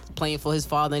on playing for his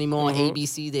father anymore on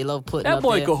ABC. They love putting that up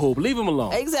boy there. could hoop. Leave him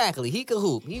alone. Exactly. He could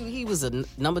hoop. He was a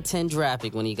number 10 draft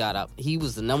pick when he got up. He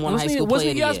was the number 1 high school player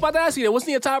of the year. I was about to ask you that. Wasn't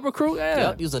he a top recruit? Yeah.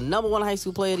 Yep. He was the number 1 high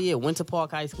school player of the year. Winter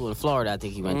Park High School in Florida, I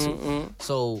think he went to.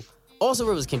 So Austin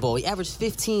Rivers can ball. He averaged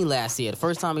 15 last year. The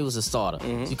first time he was a starter.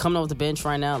 So you coming off the bench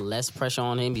right now, less pressure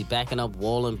on him. He's backing up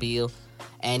Wall and Beal.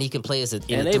 And he can play as a 3-guard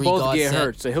set. And they both get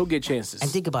hurt, so he'll get chances. And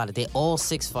think about it. They're all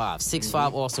 6'5".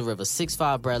 6'5" Austin Rivers,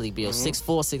 6'5" Bradley Beal, 6'4",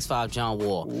 6'5" John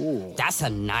Wall. Ooh. That's a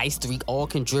nice 3. All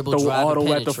can dribble, drive, and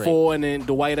penetrate. Otto at the 4 and then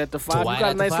Dwight at the 5. You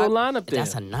got a nice little lineup there.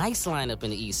 That's a nice lineup in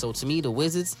the East. So to me, the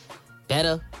Wizards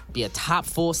better be a top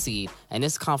 4 seed, and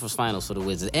it's conference finals for the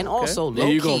Wizards. And also, low-key, there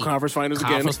you go, conference finals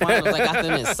again. Conference finals, I got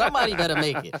them in. Somebody better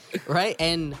make it, right?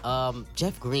 And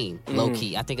Jeff Green,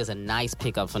 low-key, I think is a nice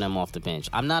pickup for them off the bench.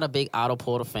 I'm not a big Otto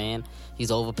Porter fan.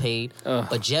 He's overpaid.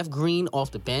 But Jeff Green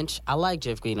off the bench, I like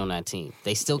Jeff Green on that team.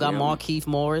 They still got Markieff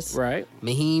Morris,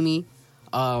 Mahimi,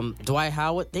 Dwight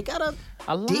Howard. They got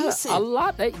a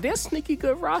lot. They're sneaky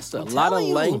good roster. A lot of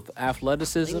length,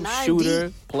 athleticism,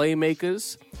 shooter,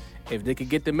 playmakers. If they could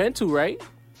get the mental right,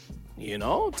 you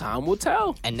know, time will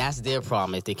tell. And that's their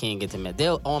problem if they can't get the mental.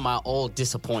 They're on my all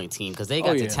disappoint team because they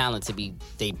got the talent to be.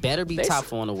 They better be top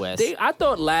 4 in the West. I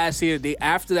thought last year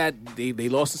after that they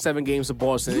lost the 7 games to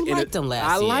Boston. You liked them last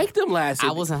year. I liked them last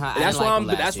year. I wasn't high.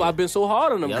 That's why I've been so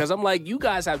hard on them because I'm like, you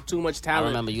guys have too much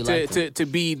talent to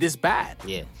be this bad.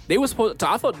 Yeah, they were supposed to.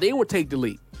 I thought they would take the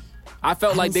lead. I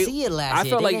felt like see it last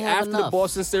year. Like after the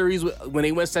Boston series when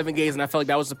they went 7 games, and I felt like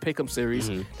that was a pick'em series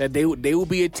that they would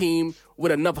be a team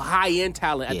with enough high end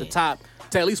talent at the top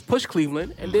to at least push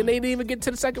Cleveland, and then they didn't even get to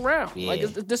the second round. Yeah. Like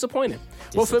it's disappointing.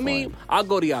 Well, for me, I'll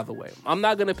go the other way. I'm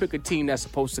not gonna pick a team that's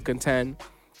supposed to contend.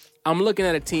 I'm looking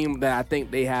at a team that I think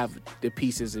they have the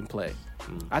pieces in play.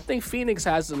 I think Phoenix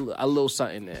has a little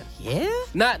something there. Yeah,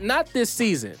 not this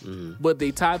season, but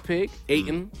they top pick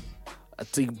Ayton. I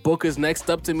think Booker's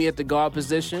next up to me at the guard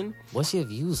position. What's your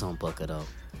views on Booker, though?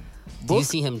 Do you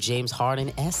see him James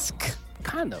Harden-esque?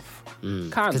 Kind of.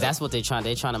 Because that's what they're trying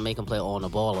to make him play on the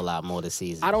ball a lot more this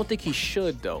season. I don't think he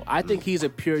should, though. I think he's a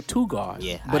pure two guard.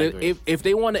 Yeah, but I agree. if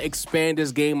they want to expand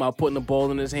his game by putting the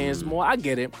ball in his hands more, I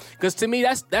get it. Because to me,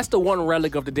 that's the one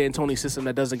relic of the D'Antoni system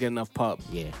that doesn't get enough pub.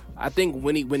 Yeah. I think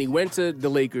when he went to the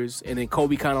Lakers and then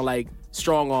Kobe kind of like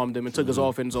strong-armed him and took his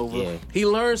offense over, Yeah. he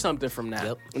learned something from that.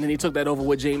 Yep. And then he took that over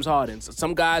with James Harden. So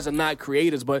some guys are not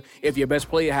creators, but if your best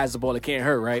player has the ball, it can't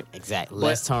hurt, right? Exactly.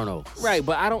 Less turnovers. Right,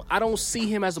 but I don't see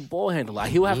him as a ball handler.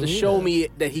 He'll have to show me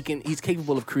that he's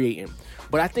capable of creating.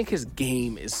 But I think his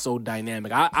game is so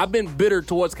dynamic. I've been bitter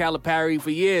towards Calipari for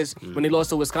years when they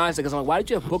lost to Wisconsin because I'm like, why did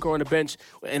you have Booker on the bench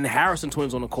and the Harrison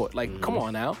twins on the court? Like, come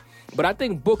on now. But I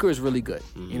think Booker is really good.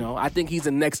 You know, I think he's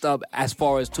the next up as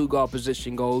far as two-guard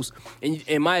position goes. And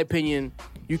in my opinion,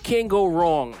 you can't go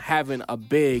wrong having a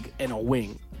big and a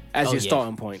wing as your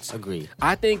starting points. Agreed.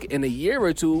 I think in a year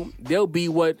or two, they'll be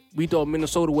what we thought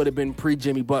Minnesota would have been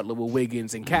pre-Jimmy Butler with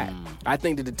Wiggins and Cat. I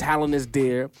think that the talent is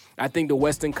there. I think the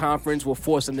Western Conference will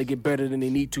force them to get better than they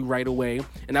need to right away.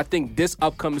 And I think this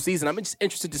upcoming season, I'm just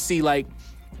interested to see, like,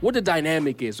 what the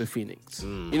dynamic is with Phoenix.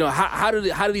 You know, how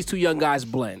do these two young guys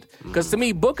blend? Because to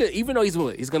me, Booker, even though he's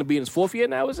going to be in his fourth year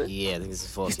now, is it? Yeah, I think it's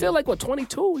his fourth He's still like,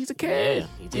 22? He's a kid. Yeah,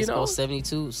 he just scored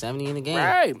 70 in the game.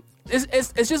 Right.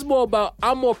 It's just more about,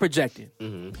 I'm more projecting.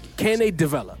 Can they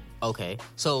develop? Okay,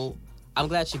 so I'm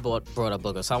glad you brought up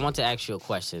Booker. So I want to ask you a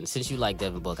question. Since you like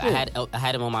Devin Booker, I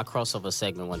had him on my crossover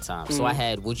segment one time. So I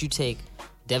had, would you take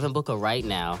Devin Booker right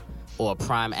now or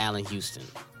prime Allen Houston?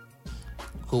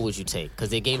 Who would you take? Because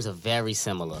their games are very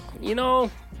similar. You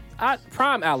know, I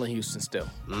prime Allen Houston still.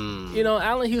 You know,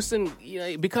 Allen Houston,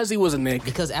 because he was a Knick.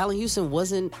 Because Allen Houston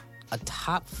wasn't a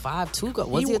top 5 two guard.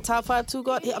 Was he a top 5 two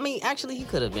guard? I mean, actually, he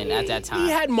could have been at that time. He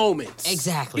had moments.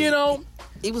 Exactly. You know,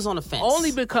 he was on the fence.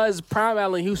 only because prime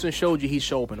Allen Houston showed you he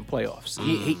showed up in the playoffs.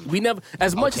 We never,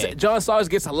 as much as John Starks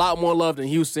gets a lot more love than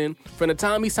Houston, from the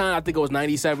time he signed, I think it was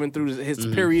 97 through his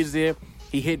periods there,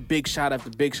 he hit big shot after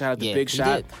big shot after big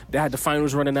shot. did. They had the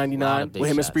finals run in 99 where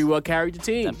him and Sprewell carried the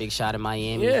team. That big shot in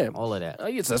Miami. Yeah. All of that.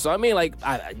 So I mean, like,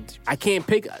 I can't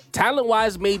pick.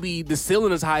 Talent-wise, maybe the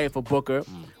ceiling is higher for Booker,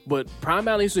 but prime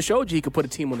Allen Houston showed you he could put a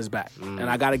team on his back. And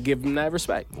I got to give him that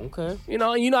respect. Okay. You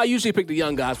know, I usually pick the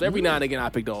young guys, but every now and again I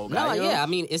pick the old guy. No, yeah. I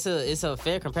mean, it's a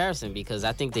fair comparison because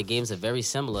I think their games are very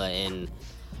similar. And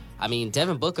I mean,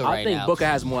 Devin Booker I think Booker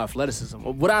has more athleticism.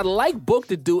 What I'd like Book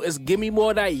to do is give me more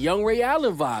of that young Ray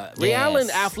Allen vibe. Ray Allen,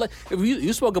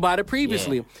 you spoke about it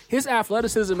previously. Yeah. His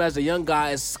athleticism as a young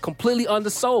guy is completely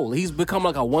undersold. He's become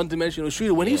like a one-dimensional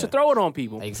shooter when he used to throw it on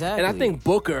people. Exactly. And I think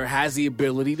Booker has the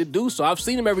ability to do so. I've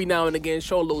seen him every now and again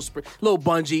show little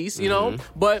bungees, you know,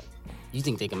 but You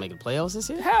think they can make the playoffs this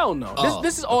year? hell no.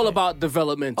 This is all about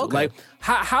developmental. Okay. Like,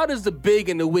 how does the big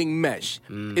and the wing mesh?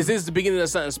 Is this the beginning of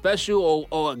something special,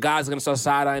 or guys are going to start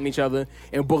side-eyeing each other,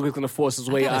 and Booker's going to force his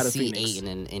way I out gotta of see Phoenix?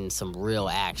 Ayton in some real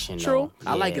action. True. Though.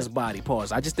 I like Yeah. his body.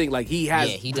 Pause. I just think like he has.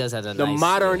 Yeah, he does have a the nice-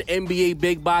 modern NBA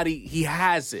big body. He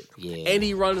has it. Yeah. And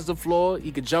he runs the floor.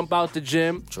 He could jump out the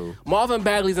gym. True. Marvin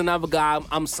Bagley's another guy.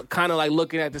 I'm kind of like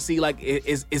looking at to see like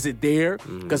is it there?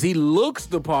 Because he looks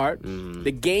the part.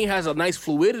 The game has a nice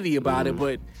fluidity about it,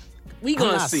 but we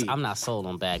gonna see. I'm not sold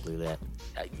on Bagley that.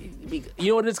 You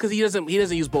know what it is? Because he doesn't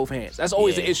use both hands. That's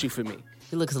always Yeah. the issue for me.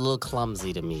 He looks a little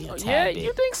clumsy to me. A tad Yeah, bit.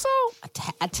 you think so?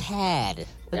 A tad.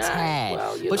 Yeah, tad.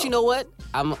 well, But you know what?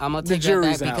 I'm gonna take that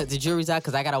jury's back out. because the jury's out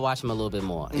because I gotta watch him a little bit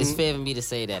more. It's fair for me to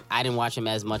say that I didn't watch him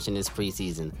as much in this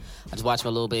preseason. I just watched him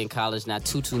a little bit in college, not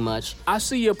too much. I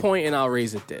see your point, and I'll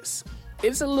raise it this.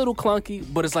 It's a little clunky,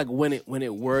 but it's like when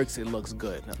it works, it looks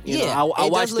good. You Yeah, know, I it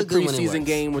does watched the look good when it preseason works.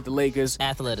 game with the Lakers,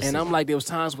 Athleticism. and I'm like, there was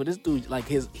times where this dude, like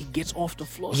he gets off the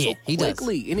floor Yeah, so he does.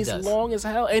 quickly, and He he's does. long as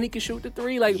hell, and he can shoot the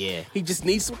three. Like, Yeah. he just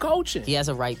needs some coaching. He has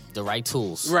the right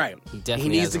tools. Right. He definitely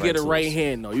needs has to the get a right tools.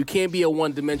 hand, though. You can't be a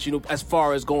one-dimensional as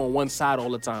far as going one side all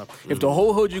the time. If the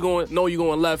whole hood you're going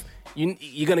left, you're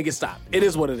going to get stopped. It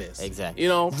is what it is. Exactly. You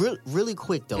know? Really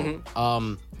quick though.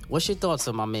 What's your thoughts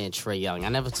on my man Trae Young? I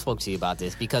never spoke to you about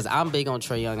this because I'm big on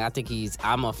Trae Young.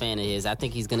 I'm a fan of his. I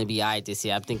think he's going to be all right this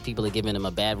year. I think people are giving him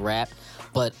a bad rap,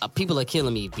 but people are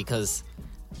killing me because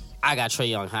I got Trae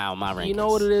Young high on my rankings. You know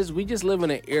what it is? We just live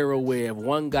in an era where if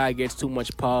one guy gets too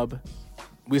much pub,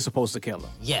 we're supposed to kill him.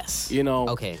 Yes. You know?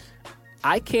 Okay.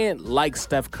 I can't like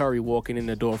Steph Curry walking in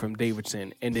the door from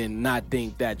Davidson and then not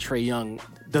think that Trae Young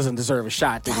doesn't deserve a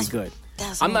shot to be good.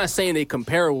 I'm not saying they're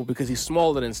comparable because he's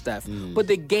smaller than Steph, but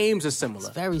the games are similar.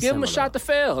 very Give him a similar. shot to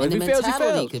fail. And if the he fails, he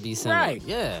mentality fails. could be similar. Right.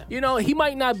 Yeah. You know, he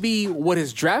might not be what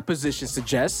his draft position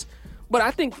suggests, but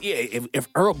I think if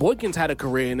Earl Boykins had a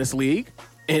career in this league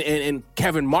and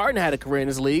Kevin Martin had a career in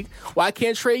this league, why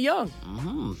can't Trae Young?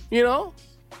 You know?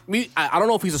 I don't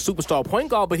know if he's a superstar point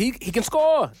guard, but he can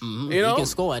score. You know? He can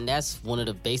score, and that's one of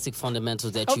the basic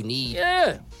fundamentals that you need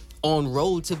on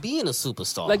road to being a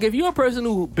superstar. Like, if you're a person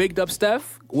who bigged up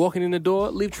Steph, walking in the door,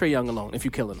 leave Trae Young alone if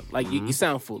you're killing him. Like, you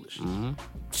sound foolish.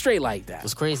 Straight like that.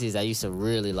 What's crazy is I used to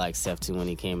really like Steph, too, when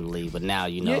he came to the league, but now,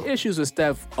 you know. Your issues with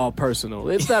Steph are personal.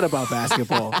 It's not about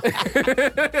basketball.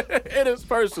 It is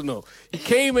personal. He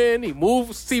came in, he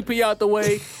moved CP out the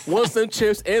way, won some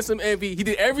chips and some envy. He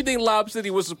did everything Lob City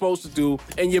was supposed to do,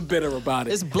 and you're bitter about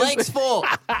it. It's Blake's fault.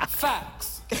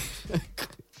 Facts.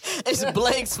 It's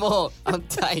Blake's fault. I'm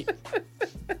tight.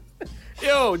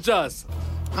 Yo, Just.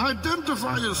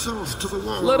 Identify yourself to the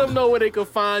world. Let them know where they can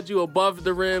find you above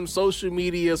the rim, social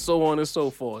media, so on and so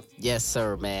forth. Yes,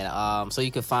 sir, man. So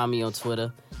you can find me on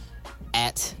Twitter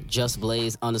at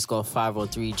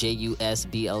JustBlaze_513,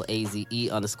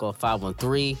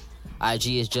 JUSBLAZE_513.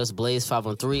 IG is Just Blaze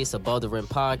 513. It's Above the Rim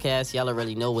Podcast. Y'all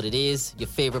already know what it is. Your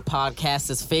favorite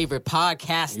podcaster's favorite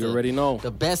podcaster. You already know. The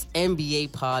best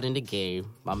NBA pod in the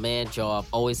game. My man Job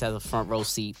always has a front row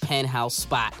seat. Penthouse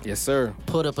spot. Yes, sir.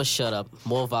 Put up or shut up.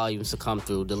 More volumes to come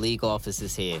through. The league office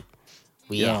is here.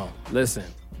 Listen.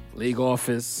 League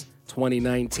office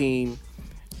 2019.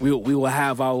 We will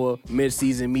have our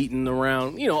mid-season meeting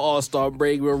around, All-Star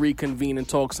break. We'll reconvene and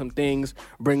talk some things,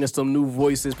 bring us some new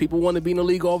voices. People want to be in the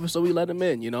league office, so we let them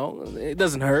in, It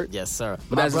doesn't hurt. Yes, sir.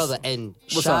 But my brother, and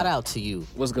shout out to you.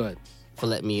 What's good? For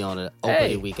letting me on an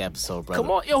opening week episode, brother. Come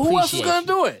on. Yo, who else is going to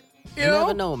do it? You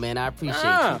never know, man. I appreciate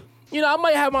you. I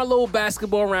might have my little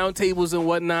basketball roundtables and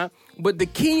whatnot, but the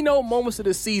keynote moments of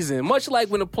the season, much like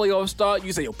when the playoffs start,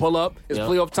 you say, yo, pull up. It's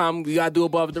playoff time. We got to do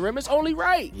above the rim. It's only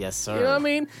right. Yes, sir. You know what I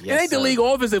mean? Yes, it ain't the league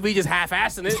office if we just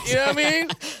half-assing it. You know what I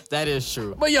mean? That is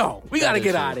true. But, yo, we got to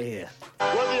get out of here.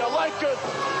 Whether you like it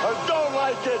or don't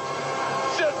like it,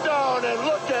 sit down and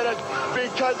look at it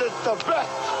because it's the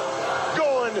best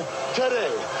going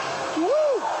today.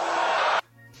 Woo!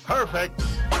 Perfect.